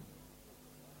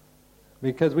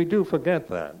 Because we do forget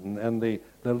that, and the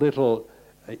little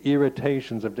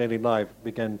irritations of daily life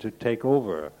begin to take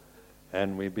over,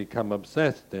 and we become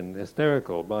obsessed and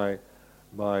hysterical by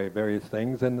various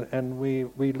things, and we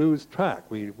lose track,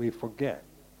 we forget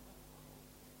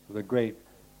the great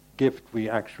gift we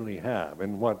actually have,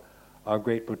 and what our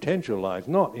great potential lies,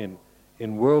 not in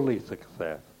worldly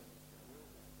success,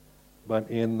 but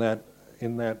in that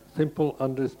simple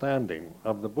understanding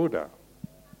of the Buddha.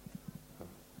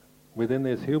 Within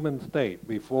this human state,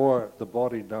 before the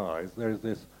body dies, there's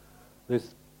this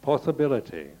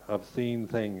possibility of seeing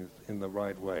things in the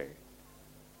right way,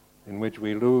 in which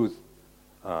we lose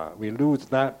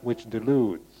that which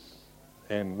deludes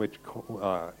and which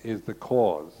is the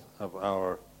cause of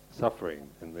our suffering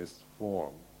in this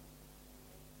form.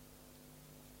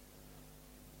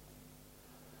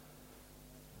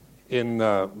 In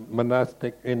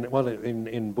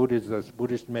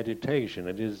Buddhist meditation,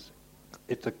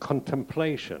 it's a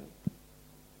contemplation,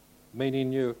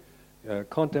 meaning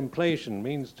contemplation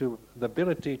means the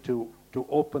ability to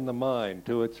open the mind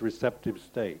to its receptive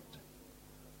state.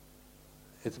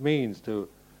 It means to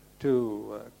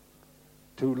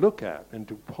look at and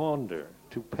to ponder,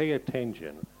 to pay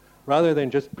attention, rather than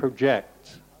just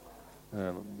project.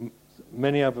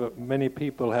 Many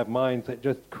people have minds that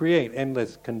just create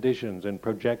endless conditions and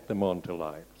project them onto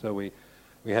life. So we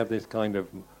have this kind of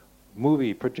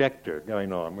movie projector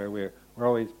going on, where we're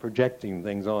always projecting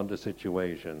things onto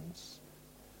situations,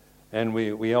 and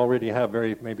we already have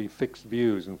very maybe fixed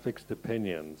views and fixed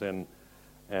opinions and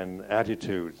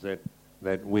attitudes that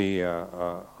we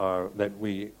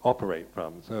operate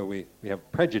from. So we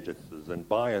have prejudices and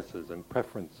biases and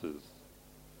preferences,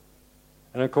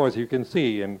 and of course you can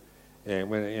see in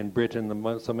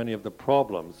Britain so many of the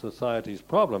problems, society's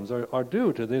problems, are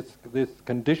due to this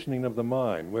conditioning of the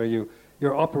mind, where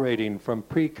you're operating from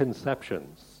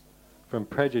preconceptions, from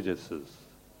prejudices,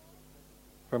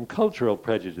 from cultural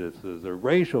prejudices or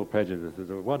racial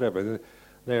prejudices or whatever.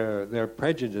 They're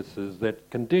prejudices that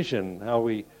condition how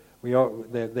we are,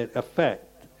 that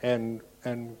affect and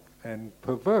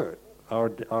pervert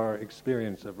our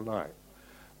experience of life.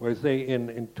 Whereas in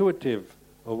intuitive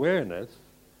awareness,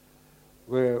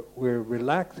 we're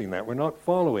relaxing that. We're not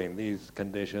following these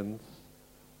conditions.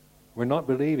 We're not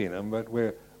believing them, but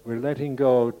we're letting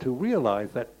go to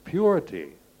realize that purity,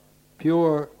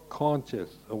 pure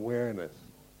conscious awareness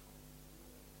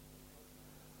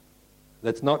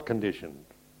that's not conditioned.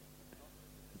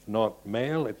 It's not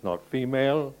male, it's not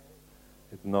female,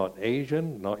 it's not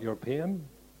Asian, not European,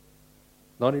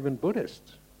 not even Buddhist,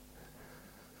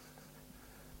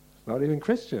 it's not even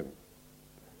Christian.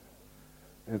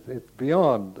 It's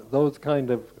beyond those kind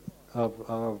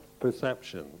of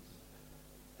perceptions.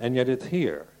 And yet it's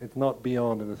here. It's not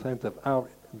beyond in the sense of out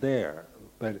there,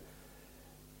 but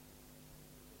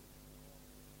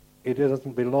it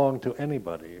doesn't belong to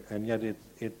anybody, and yet it's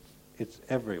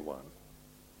everyone,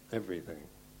 everything.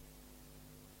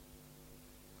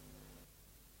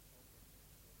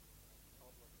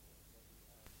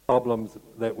 Problems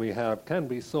that we have can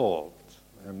be solved,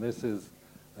 and this is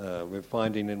we're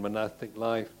finding in monastic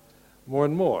life more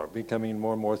and more, becoming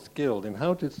more and more skilled in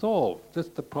how to solve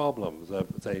just the problems of,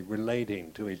 say,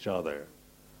 relating to each other,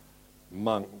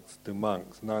 monks to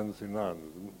monks, nuns to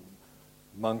nuns,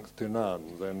 monks to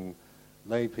nuns, and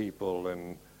lay people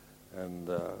and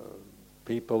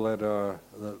people that are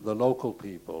the local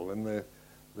people, and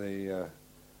the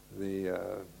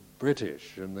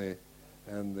British and the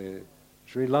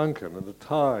Sri Lankan and the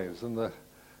Thais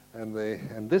and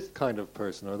this kind of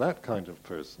person or that kind of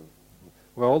person,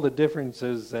 where all the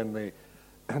differences and the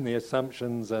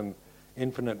assumptions and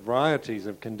infinite varieties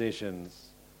of conditions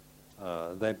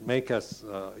that make us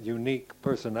unique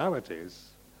personalities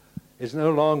is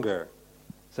no longer,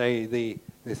 say, the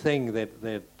thing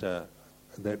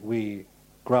that we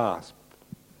grasp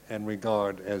and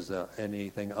regard as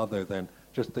anything other than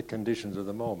just the conditions of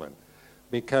the moment,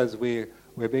 because we're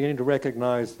beginning to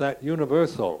recognize that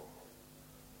universal,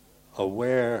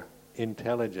 aware,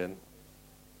 intelligent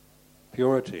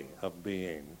purity of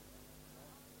being,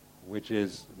 which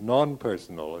is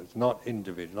non-personal. It's not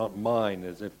individual, not mine,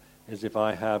 as if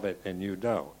I have it and you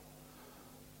don't.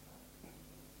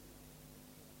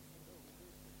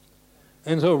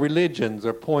 And so religions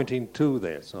are pointing to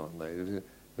this, aren't they?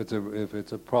 If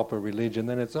it's a proper religion,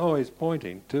 then it's always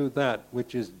pointing to that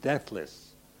which is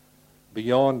deathless,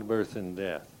 beyond birth and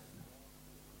death.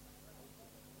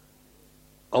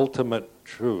 Ultimate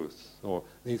truth, or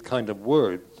these kind of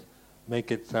words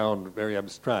make it sound very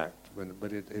abstract,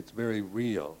 but it's very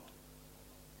real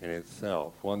in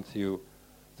itself. Once you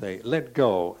say, let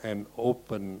go and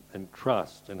open and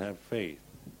trust and have faith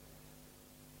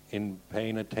in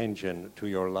paying attention to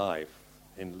your life,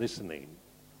 in listening.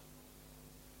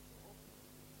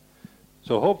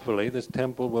 So hopefully this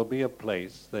temple will be a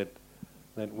place that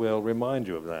will remind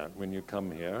you of that when you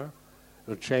come here.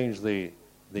 It'll change the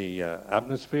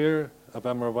atmosphere of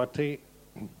Amaravati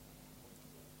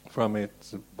from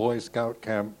its Boy Scout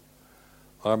camp,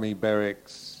 army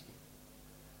barracks,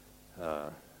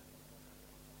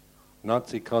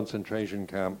 Nazi concentration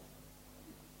camp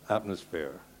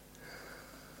atmosphere.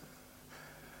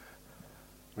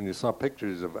 When you saw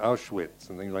pictures of Auschwitz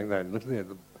and things like that, it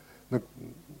looked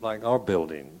like our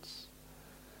buildings.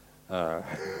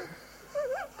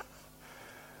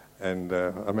 And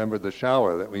I remember the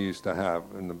shower that we used to have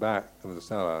in the back of the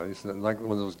cell. It used to like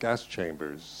one of those gas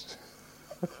chambers.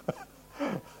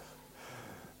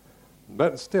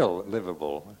 But still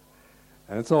livable.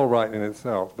 And it's all right in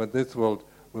itself, but this will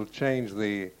change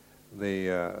to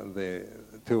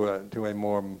a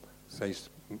more, say,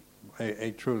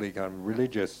 a truly kind of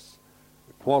religious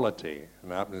quality,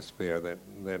 an atmosphere that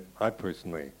I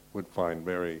personally would find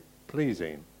very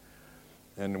pleasing,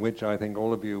 and which I think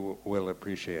all of you will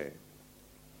appreciate.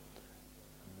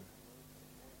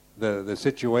 The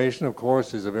situation, of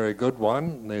course, is a very good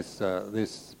one. This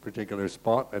particular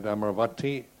spot at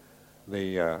Amaravati,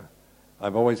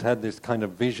 I've always had this kind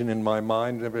of vision in my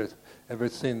mind ever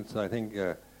since. I think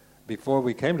before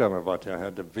we came to Amaravati, I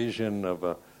had the vision of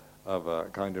a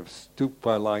kind of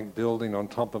stupa-like building on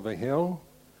top of a hill,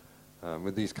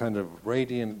 with these kind of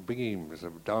radiant beams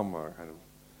of Dhamma, kind of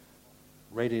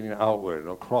radiating outward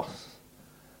across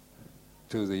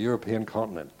to the European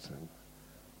continent and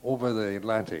over the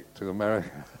Atlantic to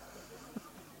America.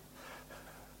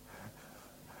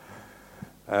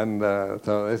 And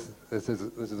so this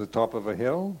is the top of a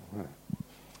hill,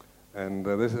 and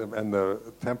the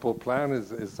temple plan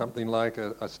is something like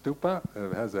a stupa.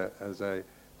 It has a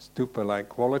stupa-like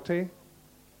quality.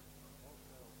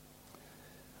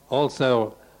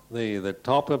 also, the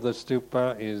top of the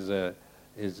stupa is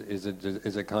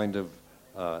a kind of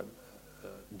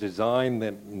design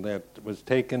that was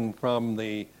taken from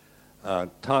the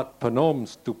Tat Panom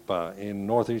stupa in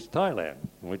northeast Thailand,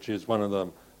 which is one of the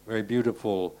very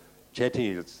beautiful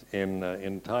jetties in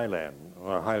Thailand,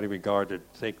 or highly regarded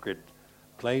sacred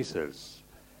places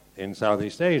in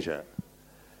Southeast Asia.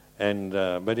 And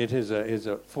but it is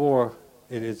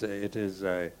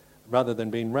rather than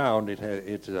being round, it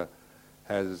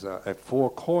has 4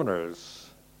 corners,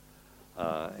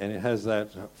 and it has that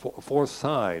 4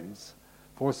 sides,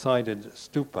 4-sided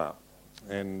stupa,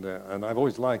 and I've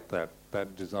always liked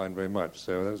that design very much.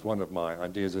 So that was one of my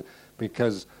ideas,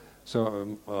 because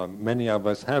so many of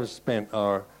us have spent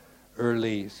our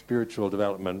early spiritual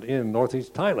development in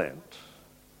northeast Thailand,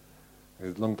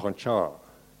 with Luang Por Chah,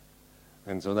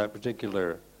 and so that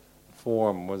particular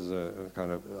form was a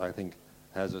kind of, I think,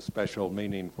 has a special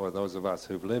meaning for those of us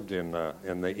who've lived in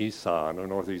the Isan or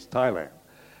northeast Thailand.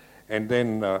 And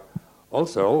then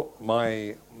also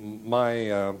my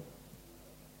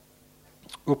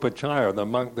upachaya, the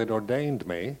monk that ordained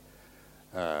me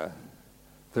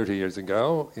 30 years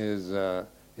ago, is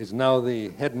now the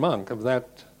head monk of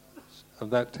that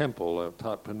temple of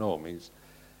Tat Panom.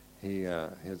 He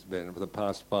has been for the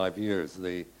past 5 years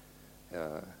the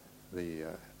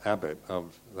abbot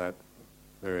of that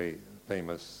very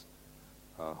famous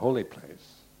holy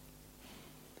place.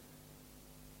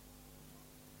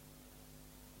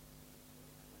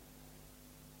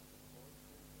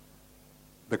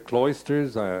 The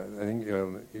cloisters, I think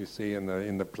you see in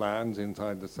the plans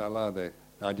inside the sala, the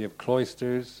idea of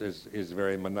cloisters is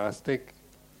very monastic,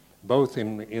 both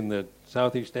in the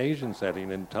Southeast Asian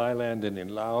setting, in Thailand and in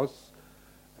Laos,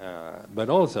 but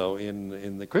also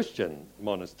in the Christian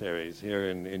monasteries here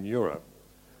in Europe.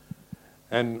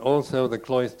 And also the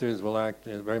cloisters will act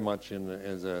very much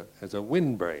as a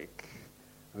windbreak.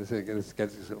 This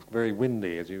gets very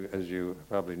windy, as you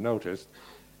probably noticed,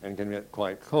 and can get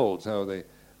quite cold. So the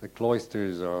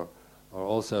cloisters are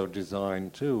also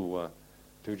designed to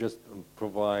just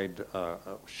provide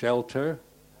shelter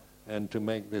and to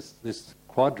make this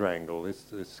quadrangle, this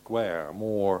square,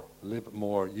 more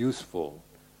useful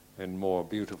and more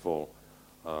beautiful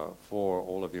for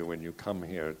all of you when you come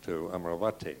here to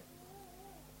Amaravati.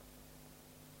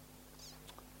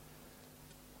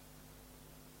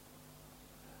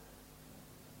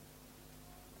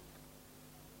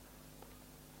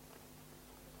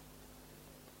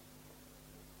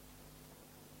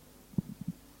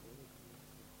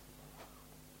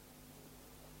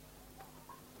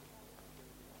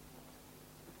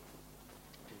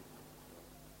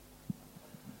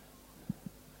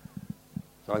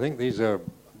 I think these are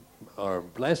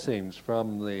blessings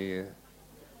from the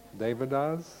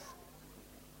Devadas.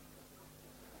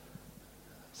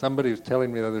 Somebody was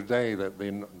telling me the other day that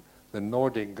the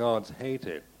Nordic gods hate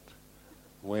it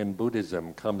when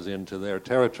Buddhism comes into their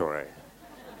territory.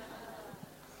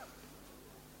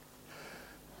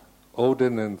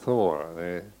 Odin and Thor,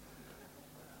 as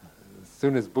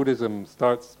soon as Buddhism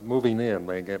starts moving in,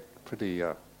 they get pretty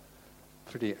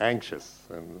anxious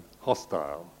and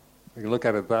hostile. We can look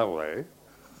at it that way,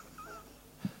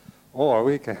 or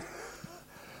we can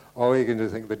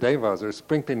just think the Devas are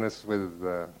sprinkling us with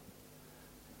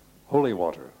holy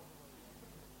water.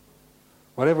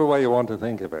 Whatever way you want to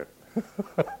think of it.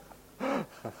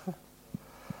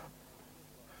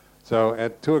 So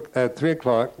at 3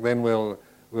 o'clock, then we'll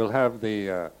have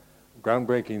the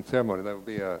groundbreaking ceremony. That will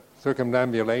be a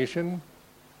circumambulation,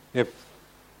 if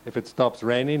it stops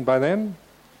raining by then.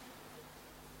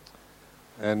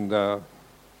 And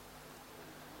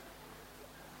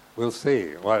we'll see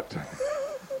what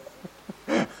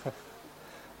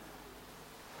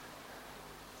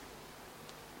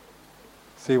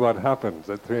happens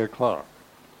at 3 o'clock.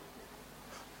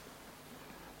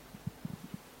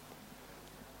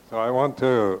 So I want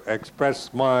to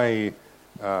express my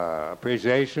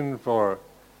appreciation for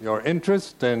your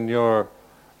interest and your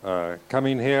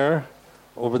coming here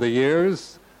over the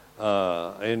years.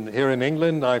 Here in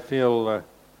England, I feel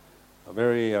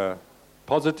very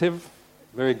positive,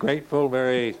 very grateful,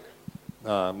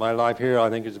 my life here, I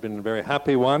think, has been a very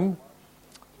happy one,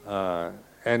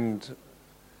 and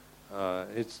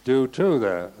it's due to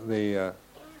the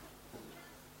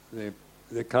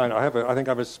kind. I think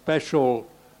I have a special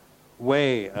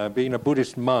way, being a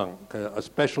Buddhist monk, a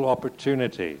special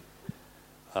opportunity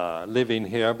living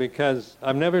here, because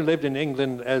I've never lived in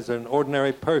England as an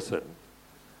ordinary person.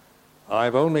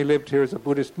 I've only lived here as a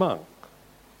Buddhist monk.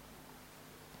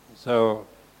 So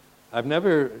I've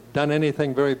never done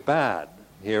anything very bad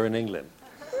here in England.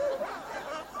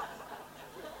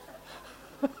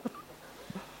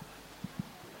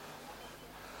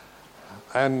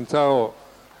 And so,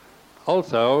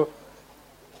 also,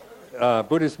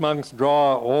 Buddhist monks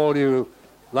draw all you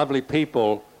lovely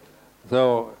people,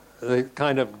 though the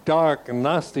kind of dark and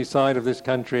nasty side of this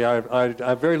country I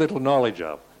have very little knowledge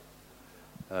of.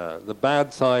 The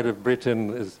bad side of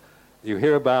Britain is you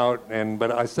hear about,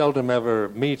 but I seldom ever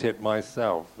meet it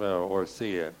myself or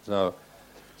see it. So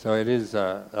it is,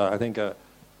 I think, a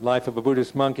life of a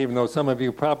Buddhist monk, even though some of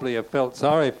you probably have felt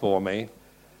sorry for me.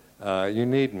 You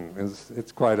needn't.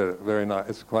 It's quite a very nice.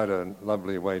 It's quite a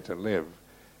lovely way to live,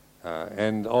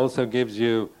 and also gives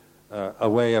you a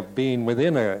way of being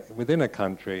within a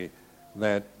country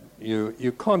that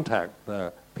you contact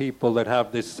people that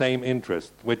have this same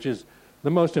interest, which is the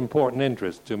most important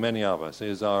interest to many of us,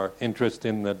 is our interest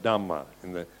in the Dhamma,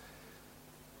 in the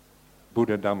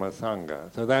Buddha Dhamma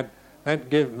Sangha. So that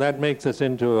makes us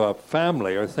into a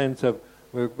family, or a sense of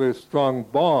we're a strong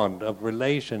bond of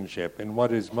relationship in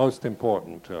what is most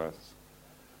important to us.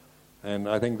 And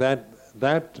I think that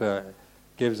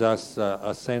gives us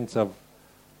a sense of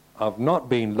not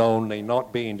being lonely,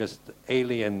 not being just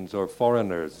aliens or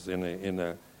foreigners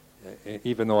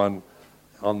even though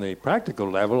on the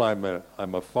practical level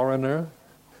I'm a foreigner,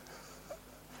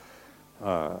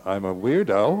 I'm a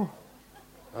weirdo.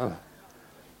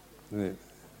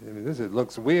 It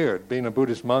looks weird. Being a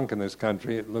Buddhist monk in this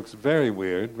country, it looks very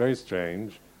weird, very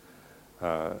strange.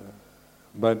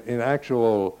 But in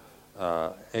actual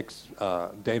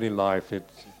daily life,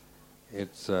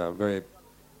 it's a very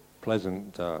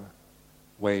pleasant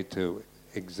way to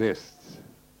exist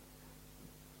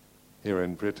here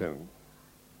in Britain.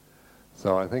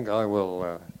 So I think I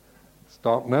will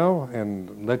stop now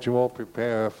and let you all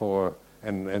prepare for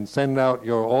and send out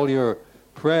all your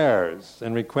prayers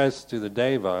and requests to the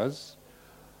Devas,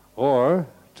 or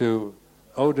to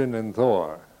Odin and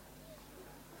Thor,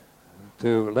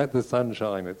 to let the sun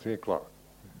shine at 3 o'clock.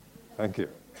 Thank you.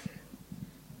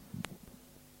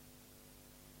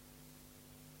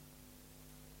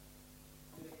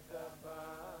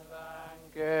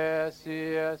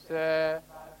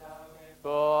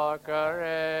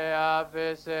 Bokare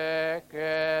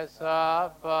abhiseke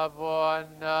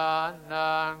sapabona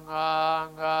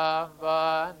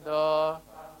nangangabando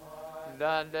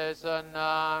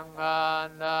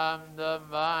Dandesananganam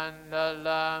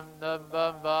damandalam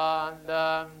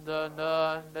dababandam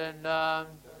danundinam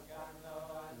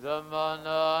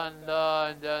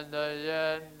Zamananda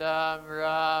jandayendam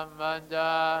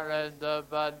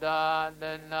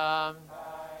ramanjarendapadadinam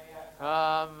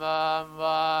Amam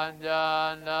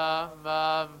vanjanam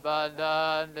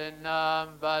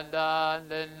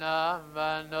padadinam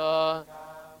mano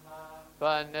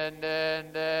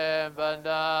Panendende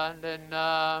badandina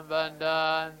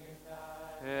badan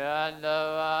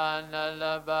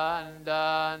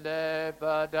Yandavanalabandande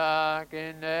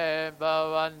padakine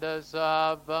bhavanda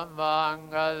sabha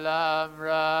mangalam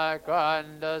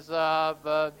rakanda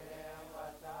sabha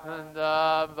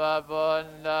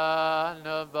Dababunda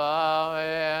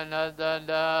nubhavena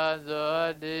dada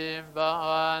zudim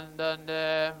bhavandande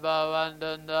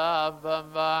bhavandanda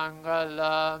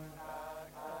bhamangalam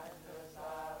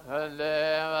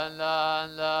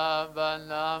Levananda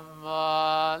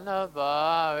banamana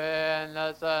bhavena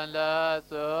sanda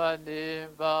sudi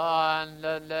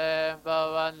bhavanda le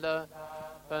bhavanda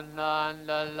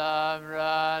Pananda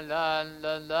lamra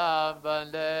landa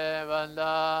labande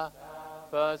vanda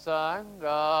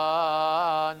Pasangano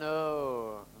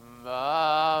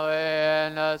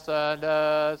bhavena sanda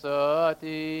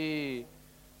sudi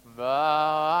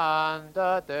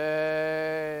bhavandate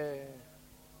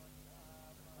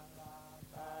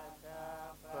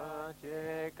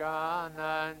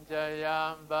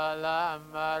Kananjayam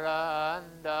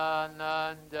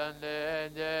balammarandananjane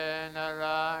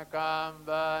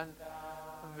jenarakamban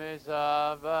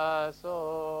misavaso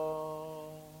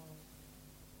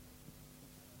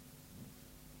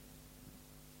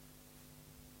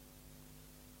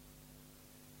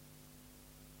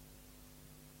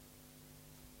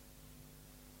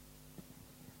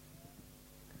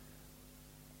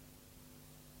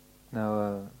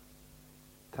Now,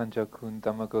 Tanjakun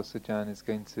Dhammagosajan is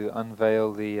going to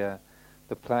unveil the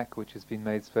plaque which has been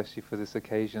made specially for this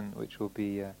occasion, which will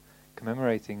be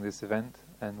commemorating this event,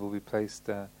 and will be placed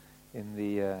in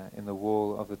the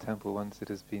wall of the temple once it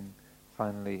has been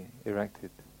finally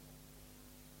erected.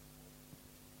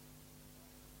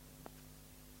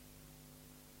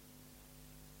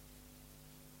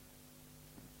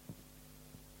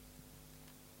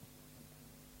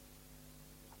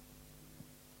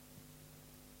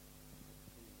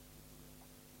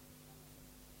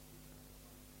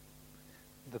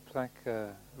 The plaque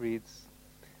reads,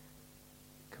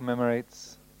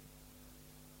 commemorates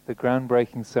the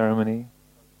groundbreaking ceremony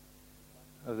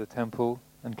of the temple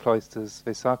and cloisters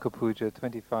Vesakha Puja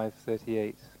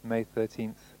 2538, May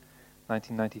 13th,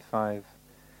 1995,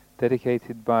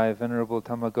 dedicated by Venerable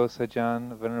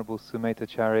Tamagosajan, Venerable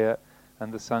Sumetacharya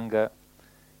and the Sangha,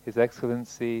 His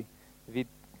Excellency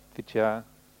Vidvija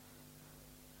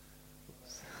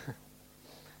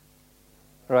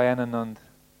Rayananand,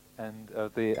 and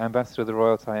the Ambassador of the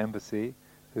Royal Thai Embassy,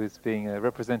 who is being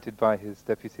represented by his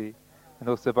deputy, and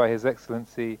also by His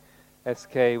Excellency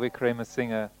S.K.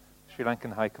 Wickramasinghe, Sri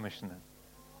Lankan High Commissioner.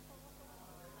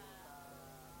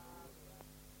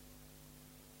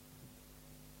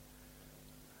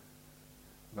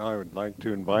 Now I would like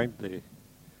to invite the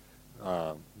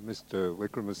Mr.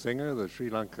 Wickramasinghe, the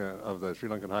Sri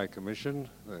Lankan High Commission,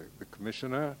 the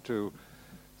Commissioner, to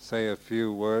say a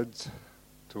few words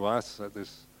to us at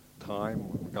this time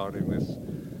regarding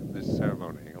this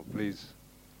ceremony. Please,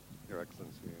 Your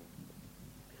Excellency.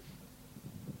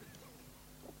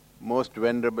 Most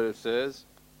Venerable Sirs,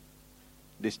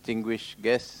 distinguished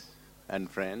guests and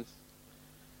friends,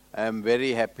 I am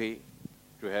very happy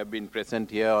to have been present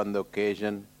here on the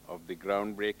occasion of the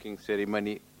groundbreaking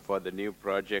ceremony for the new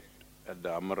project at the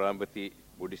Amaravati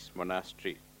Buddhist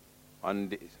Monastery on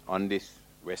this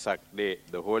Vesak day,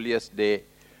 the holiest day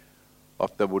of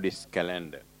the Buddhist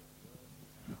calendar.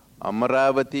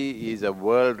 Amaravati is a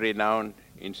world-renowned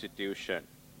institution,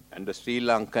 and the Sri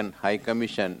Lankan High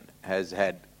Commission has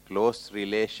had close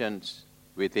relations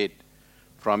with it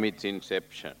from its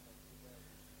inception.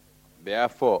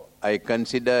 Therefore, I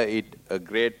consider it a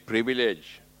great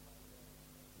privilege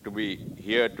to be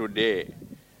here today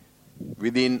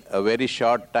within a very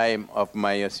short time of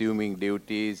my assuming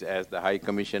duties as the High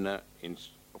Commissioner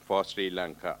for Sri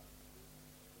Lanka.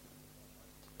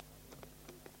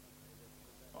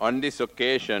 On this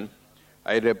occasion,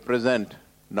 I represent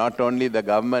not only the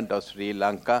government of Sri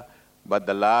Lanka, but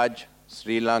the large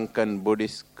Sri Lankan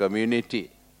Buddhist community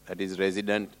that is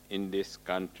resident in this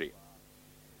country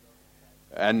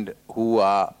and who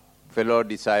are fellow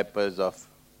disciples of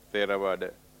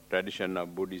Theravada tradition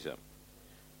of Buddhism.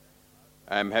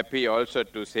 I am happy also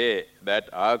to say that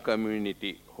our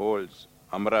community holds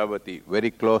Amaravati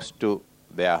very close to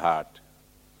their heart.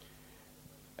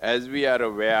 As we are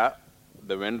aware,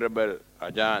 the Venerable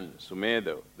Ajahn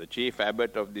Sumedho, the chief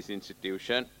abbot of this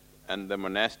institution, and the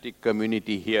monastic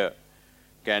community here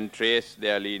can trace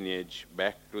their lineage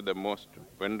back to the most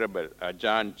Venerable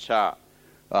Ajahn Chah,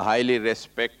 a highly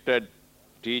respected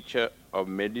teacher of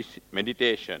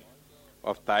meditation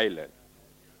of Thailand.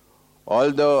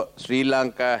 Although Sri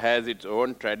Lanka has its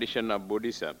own tradition of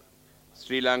Buddhism,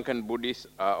 Sri Lankan Buddhists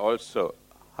are also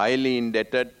highly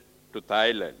indebted to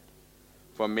Thailand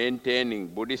for maintaining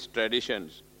Buddhist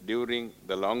traditions during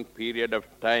the long period of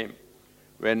time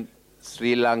when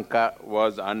Sri Lanka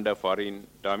was under foreign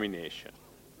domination.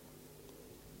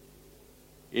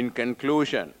 In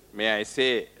conclusion, may I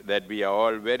say that we are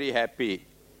all very happy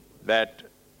that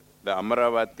the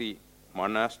Amaravati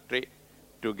Monastery,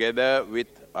 together with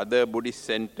other Buddhist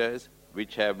centers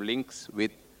which have links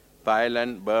with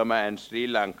Thailand, Burma and Sri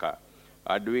Lanka,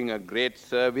 are doing a great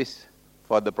service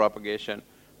for the propagation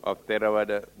of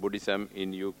Theravada Buddhism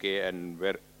in UK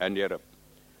and Europe.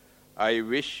 I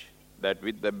wish that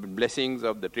with the blessings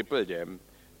of the Triple Gem,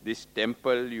 this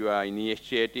temple you are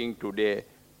initiating today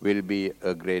will be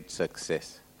a great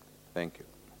success. Thank you.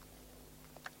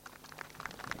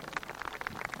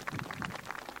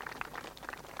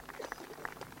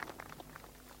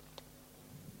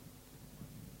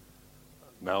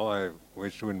 Now I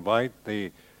wish to invite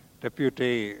the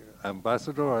Deputy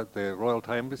Ambassador at the Royal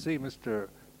Thai Embassy, Mr.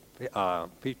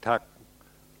 Pitak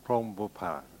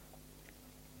Prombupa.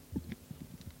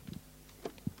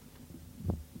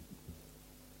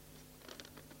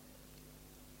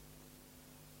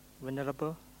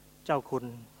 Venerable เจ้าคุณ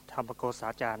ธรรมโกษา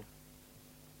จารย์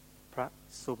พระ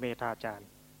สุเมธาจารย์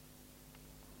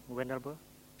Venerable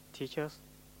teachers,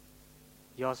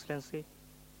 Your Excellency,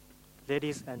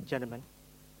 ladies and gentlemen,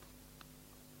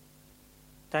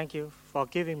 thank you for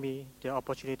giving me the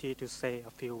opportunity to say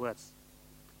a few words.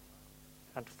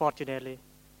 Unfortunately,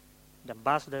 the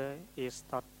ambassador is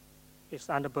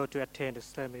unable to attend the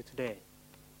ceremony today,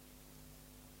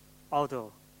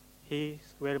 although he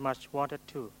very much wanted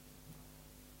to.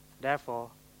 Therefore,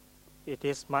 it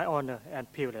is my honor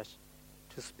and privilege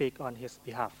to speak on his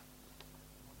behalf.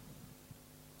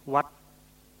 Wat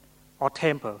or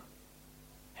temple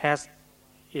has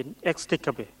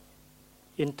inextricably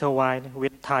intertwined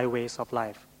with Thai ways of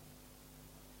life,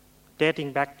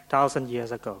 dating back 1,000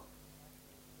 years ago.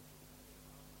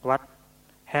 Wat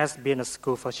has been a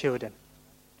school for children,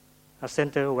 a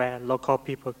center where local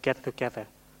people get together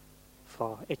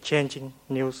for exchanging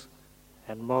news,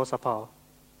 and most of all,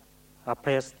 a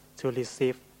place to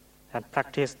receive and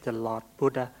practice the Lord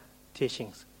Buddha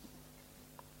teachings.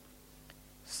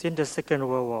 Since the Second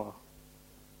World War,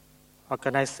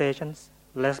 organizations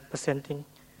representing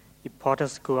important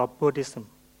schools of Buddhism,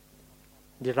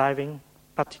 deriving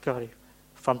particularly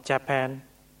from Japan,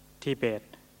 Tibet,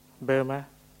 Burma,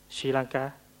 Sri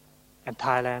Lanka, and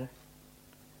Thailand,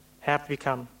 have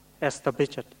become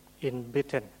established in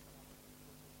Britain.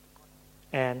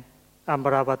 And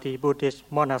Amaravati Buddhist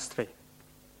Monastery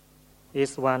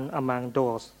is one among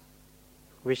those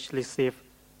which receive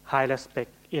high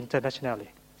respect internationally.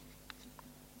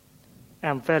 I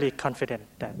am very confident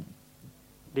that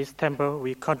this temple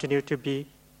will continue to be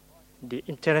the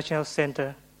international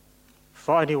center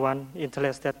for anyone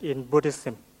interested in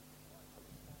Buddhism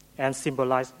and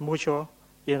symbolize mutual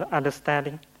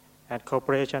understanding and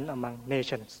cooperation among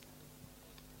nations.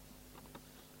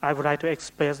 I would like to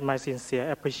express my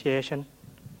sincere appreciation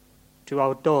to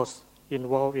all those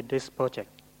involved in this project,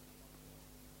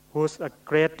 whose a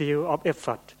great deal of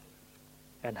effort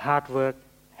and hard work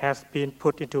has been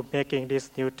put into making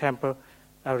this new temple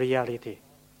a reality.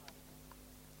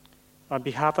 On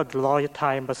behalf of the Royal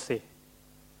Thai Embassy,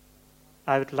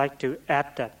 I would like to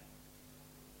add that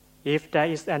if there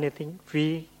is anything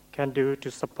we can do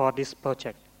to support this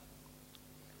project,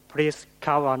 please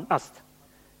count on us.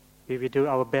 We will do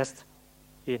our best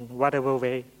in whatever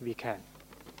way we can.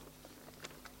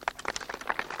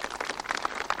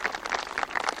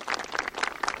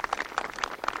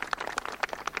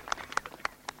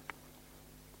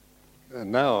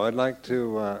 And now I'd like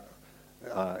to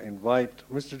invite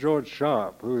Mr. George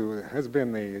Sharp, who has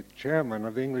been the chairman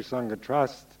of the English Sangha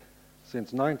Trust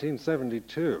since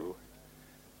 1972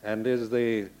 and is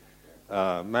the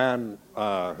man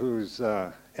whose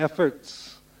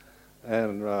efforts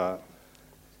and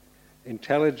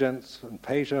intelligence and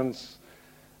patience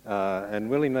and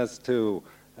willingness to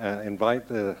invite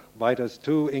us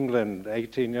to England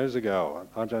 18 years ago.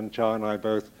 Ajahn Chah and I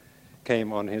both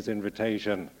came on his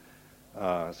invitation.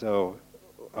 So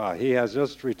he has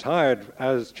just retired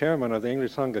as chairman of the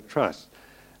English Sangha Trust,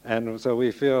 and so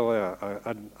we feel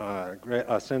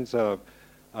a sense of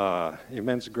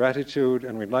immense gratitude,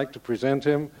 and we'd like to present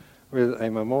him with a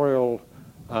memorial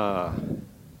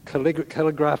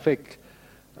calligraphic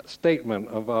statement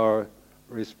of our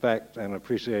respect and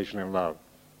appreciation and love.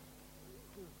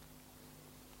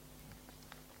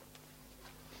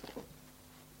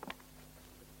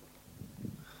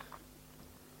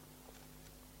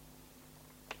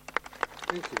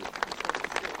 Thank you.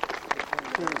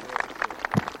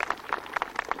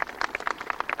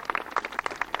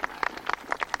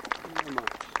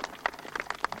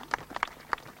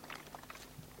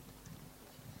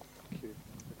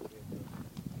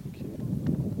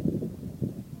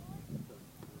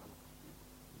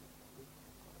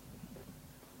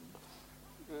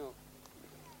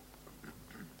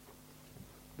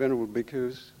 Venerable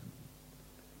Bhikkhus,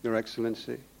 Your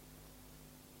Excellency,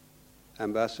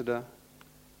 Ambassador,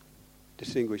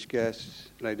 distinguished guests,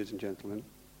 ladies and gentlemen,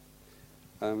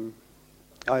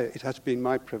 it has been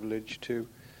my privilege to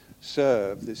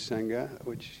serve this Sangha,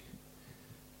 which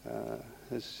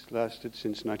has lasted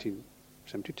since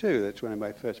 1972. That's when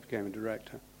I first became a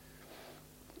director.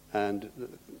 And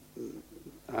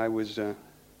I was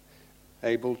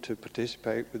able to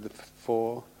participate with the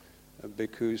four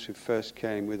bhikkhus who first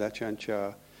came with Ajahn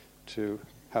Chah to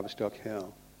Haverstock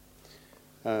Hill.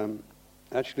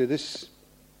 Actually, this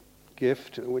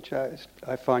gift, which I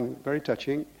find very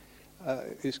touching,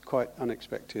 is quite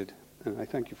unexpected, and I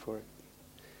thank you for it.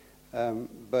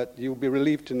 But you'll be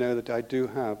relieved to know that I do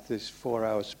have this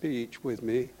 4-hour speech with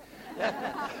me.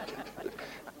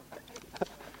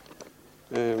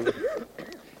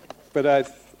 But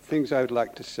things I would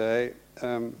like to say.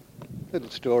 Little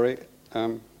story.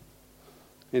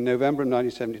 In November of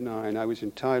 1979, I was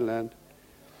in Thailand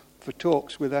for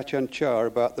talks with Ajahn Chah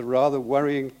about the rather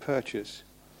worrying purchase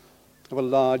of a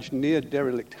large,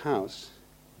 near-derelict house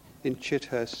in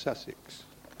Chithurst, Sussex.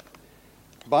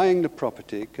 Buying the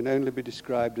property can only be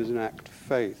described as an act of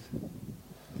faith.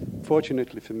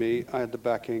 Fortunately for me, I had the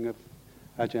backing of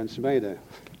Ajahn Sumedho.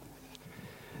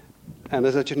 And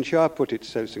as Ajahn Chah put it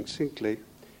so succinctly,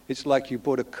 it's like you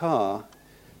bought a car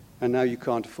and now you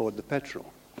can't afford the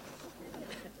petrol.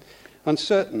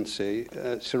 Uncertainty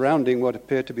surrounding what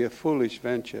appeared to be a foolish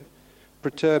venture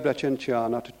perturbed Ajahn Chah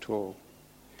not at all.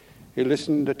 He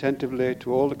listened attentively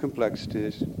to all the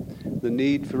complexities, the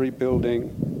need for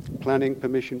rebuilding, planning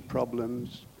permission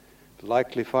problems,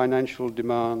 likely financial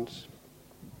demands.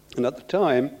 And at the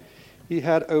time, He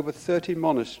had over 30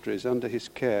 monasteries under his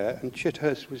care, and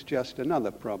Chithurst was just another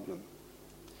problem.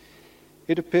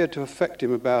 It appeared to affect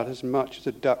him about as much as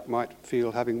a duck might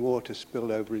feel having water spilled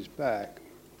over his back.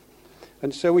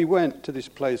 And so we went to this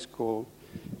place called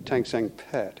Tang Sang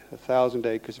Pet, 1,000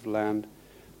 acres of land,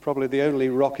 probably the only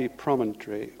rocky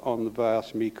promontory on the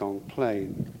vast Mekong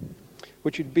plain,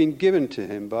 which had been given to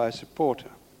him by a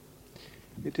supporter.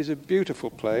 It is a beautiful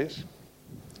place.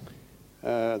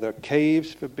 There are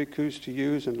caves for bhikkhus to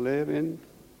use and live in,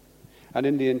 and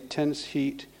in the intense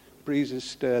heat, breezes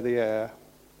stir the air.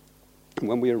 And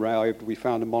when we arrived, we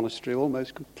found a monastery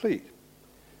almost complete.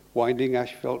 Winding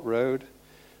asphalt road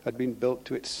had been built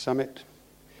to its summit,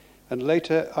 and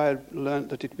later I had learnt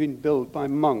that it had been built by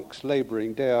monks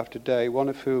labouring day after day, one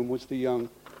of whom was the young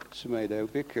Sumedho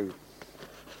Bhikkhu.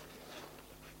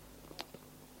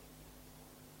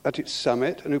 At its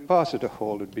summit, an Upasada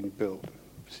hall had been built.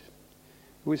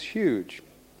 It was huge,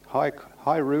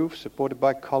 high roof supported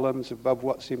by columns above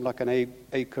what seemed like an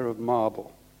acre of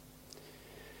marble.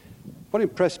 What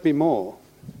impressed me more,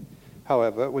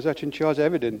 however, was Ajahn Chah's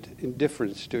evident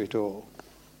indifference to it all.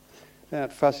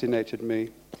 That fascinated me.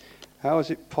 How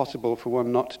is it possible for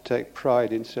one not to take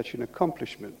pride in such an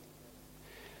accomplishment?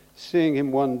 Seeing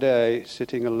him one day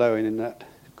sitting alone in that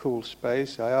cool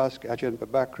space, I asked Ajahn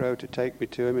Babakro to take me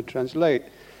to him and translate,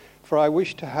 for I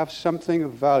wished to have something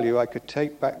of value I could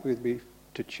take back with me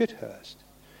to Chithurst,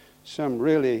 some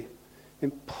really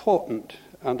important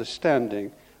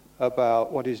understanding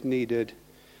about what is needed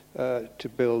to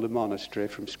build a monastery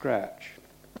from scratch.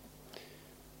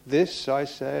 This, I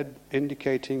said,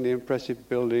 indicating the impressive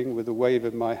building with a wave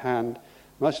of my hand,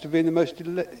 must have been the most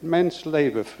immense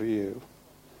labour for you.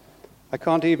 I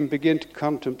can't even begin to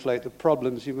contemplate the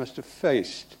problems you must have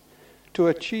faced to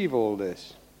achieve all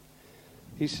this.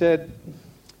 He said,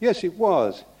 yes, it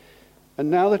was. And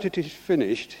now that it is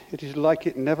finished, it is like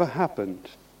it never happened.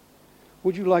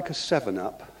 Would you like a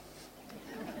 7-Up?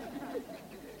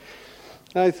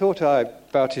 I thought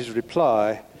about his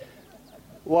reply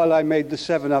while I made the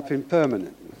 7-Up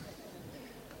impermanent.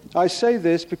 I say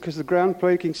this because the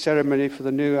groundbreaking ceremony for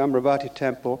the new Amravati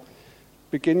temple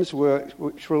begins work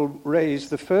which will raise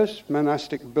the first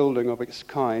monastic building of its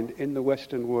kind in the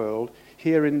Western world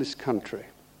here in this country.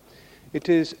 It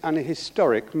is an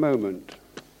historic moment.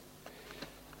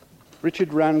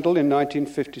 Richard Randall in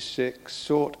 1956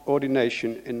 sought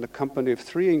ordination in the company of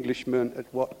 3 Englishmen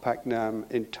at Wat Phak Nam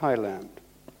in Thailand.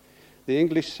 The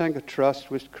English Sangha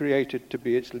Trust was created to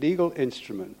be its legal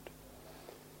instrument.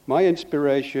 My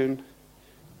inspiration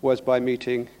was by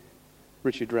meeting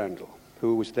Richard Randall,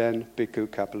 who was then Bhikkhu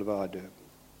Kapilavastu.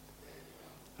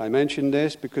 I mention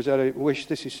this because I wish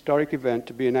this historic event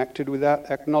to be enacted without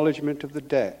acknowledgement of the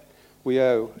debt we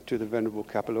owe to the Venerable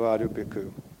Kapilavastu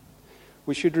Bhikkhu.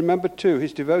 We should remember too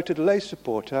his devoted lay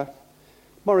supporter,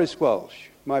 Maurice Walsh,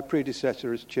 my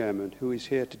predecessor as chairman, who is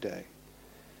here today.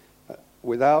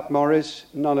 Without Maurice,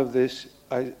 none of this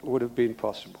would have been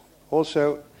possible.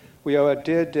 Also, we owe a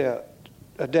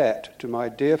debt to my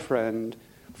dear friend,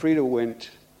 Frida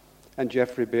Wint and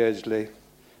Geoffrey Beardsley,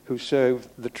 who served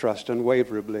the trust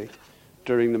unwaverably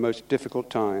during the most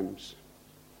difficult times.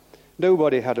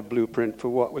 Nobody had a blueprint for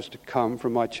what was to come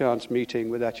from my chance meeting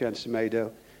with Ajahn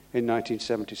Sumedho in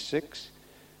 1976.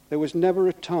 There was never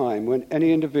a time when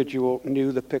any individual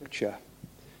knew the picture.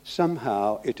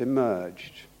 Somehow it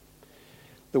emerged.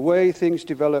 The way things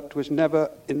developed was never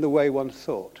in the way one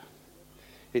thought.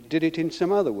 It did it in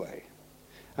some other way.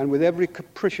 And with every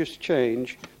capricious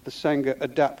change, the Sangha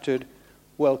adapted,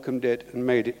 welcomed it, and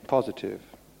made it positive.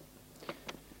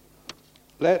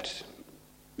 Let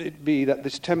it be that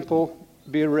this temple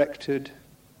be erected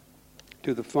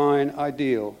to the fine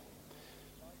ideal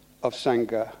of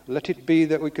Sangha. Let it be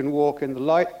that we can walk in the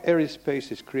light, airy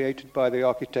spaces created by the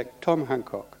architect Tom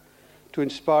Hancock to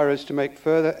inspire us to make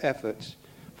further efforts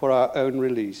for our own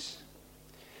release.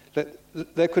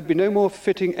 There could be no more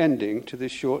fitting ending to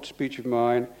this short speech of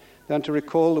mine than to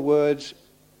recall the words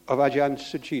of Ajahn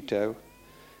Sucitto.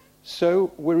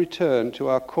 So we return to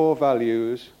our core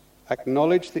values,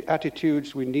 acknowledge the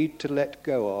attitudes we need to let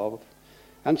go of,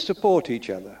 and support each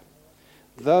other.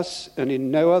 Thus, and in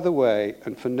no other way,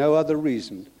 and for no other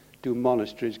reason, do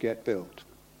monasteries get built.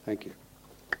 Thank you.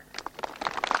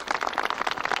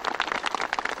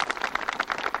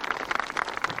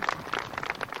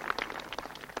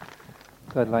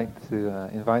 So I'd like to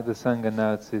invite the Sangha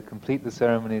now to complete the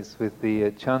ceremonies with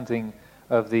the chanting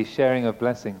of the sharing of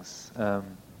blessings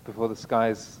before the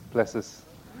skies bless us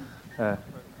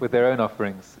with their own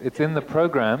offerings. It's in the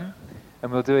program,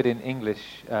 and we'll do it in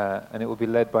English, and it will be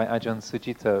led by Ajahn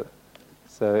Sucitto.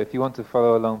 So if you want to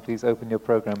follow along, please open your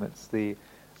program. It's the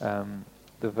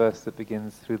the verse that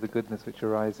begins, through the goodness which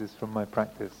arises from my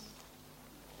practice.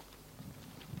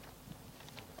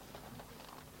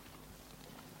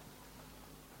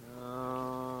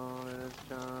 Let's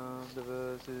chant the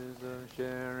verses of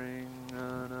sharing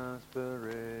and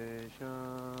aspiration.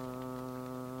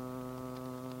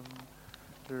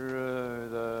 Through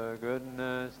the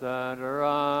goodness that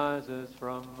arises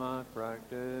from my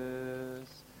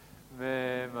practice,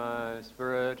 may my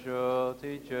spiritual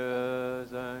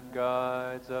teachers and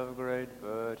guides of great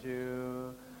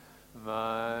virtue,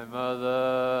 my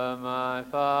mother, my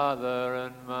father,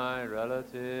 and my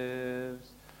relatives,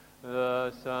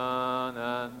 the sun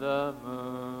and the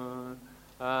moon,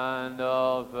 and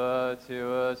all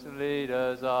virtuous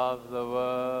leaders of the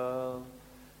world,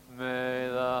 may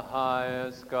the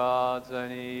highest gods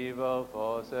and evil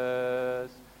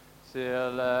forces,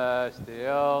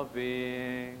 celestial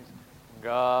beings,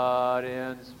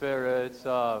 guardian spirits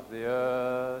of the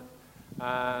earth,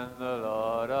 and the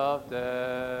Lord of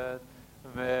death,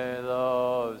 may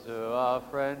those who are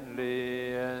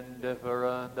friendly,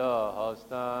 indifferent, or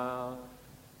hostile,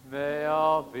 may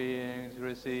all beings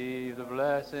receive the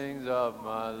blessings of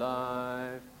my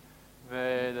life.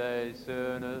 May they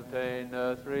soon attain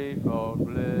the threefold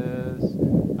bliss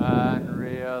and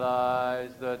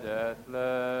realize the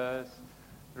deathless.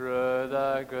 Through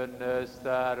the goodness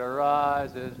that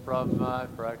arises from my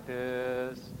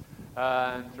practice,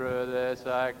 and through this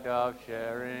act of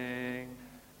sharing,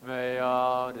 may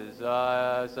all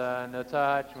desires and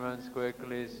attachments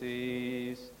quickly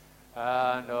cease,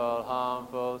 and all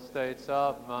harmful states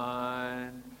of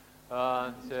mind,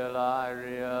 until I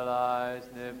realize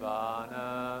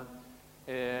Nibbana.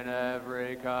 In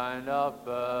every kind of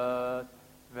birth,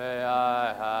 may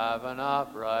I have an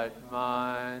upright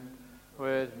mind,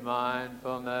 with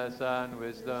mindfulness and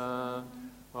wisdom,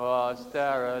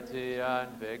 austerity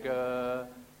and vigor.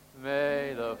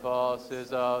 May the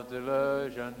forces of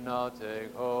delusion not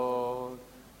take hold,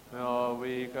 nor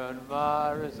weaken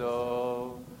my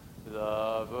resolve.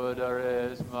 The Buddha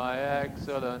is my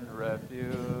excellent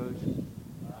refuge.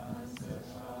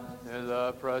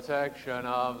 The protection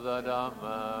of the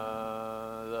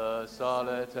Dhamma. The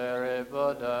solitary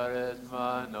Buddha is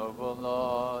my noble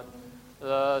Lord.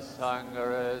 The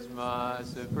Sangha is my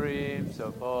supreme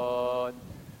support.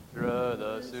 Through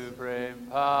the supreme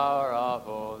power of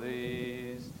all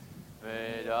these,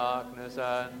 may darkness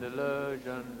and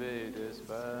delusion be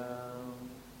dispelled.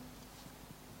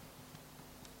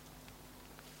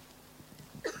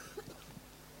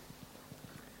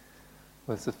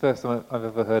 Well, it's the first time I've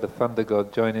ever heard a thunder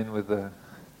god join in with the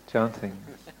chanting.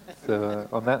 So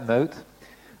on that note,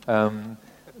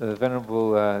 the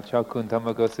Venerable Chakun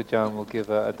Dhammagosajan will give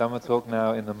a Dhamma talk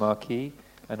now in the marquee,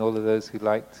 and all of those who'd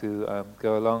like to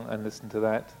go along and listen to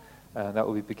that, that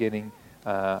will be beginning,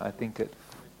 I think,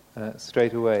 at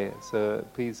straight away. So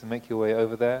please make your way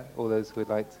over there, all those who would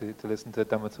like to listen to a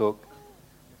Dhamma talk.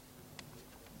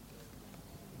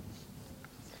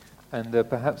 And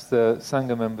perhaps the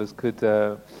Sangha members could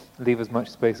leave as much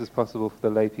space as possible for the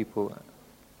lay people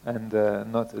and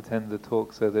not attend the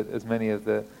talk, so that as many of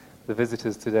the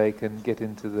visitors today can get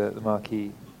into the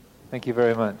marquee. Thank you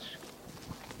very much.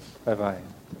 Bye-bye.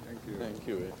 Thank you. Thank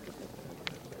you. It's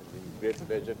a great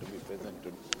pleasure to be present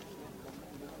today.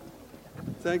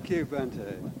 Thank you,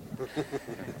 Bhante.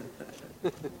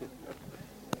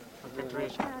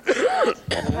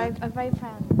 I'm very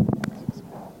proud.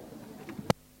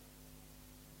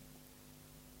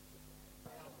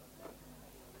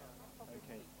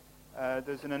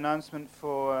 There's an announcement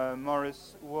for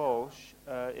Maurice Walsh.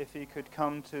 If he could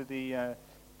come to the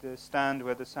stand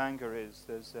where the Sangha is,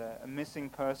 there's a missing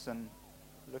person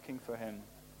looking for him.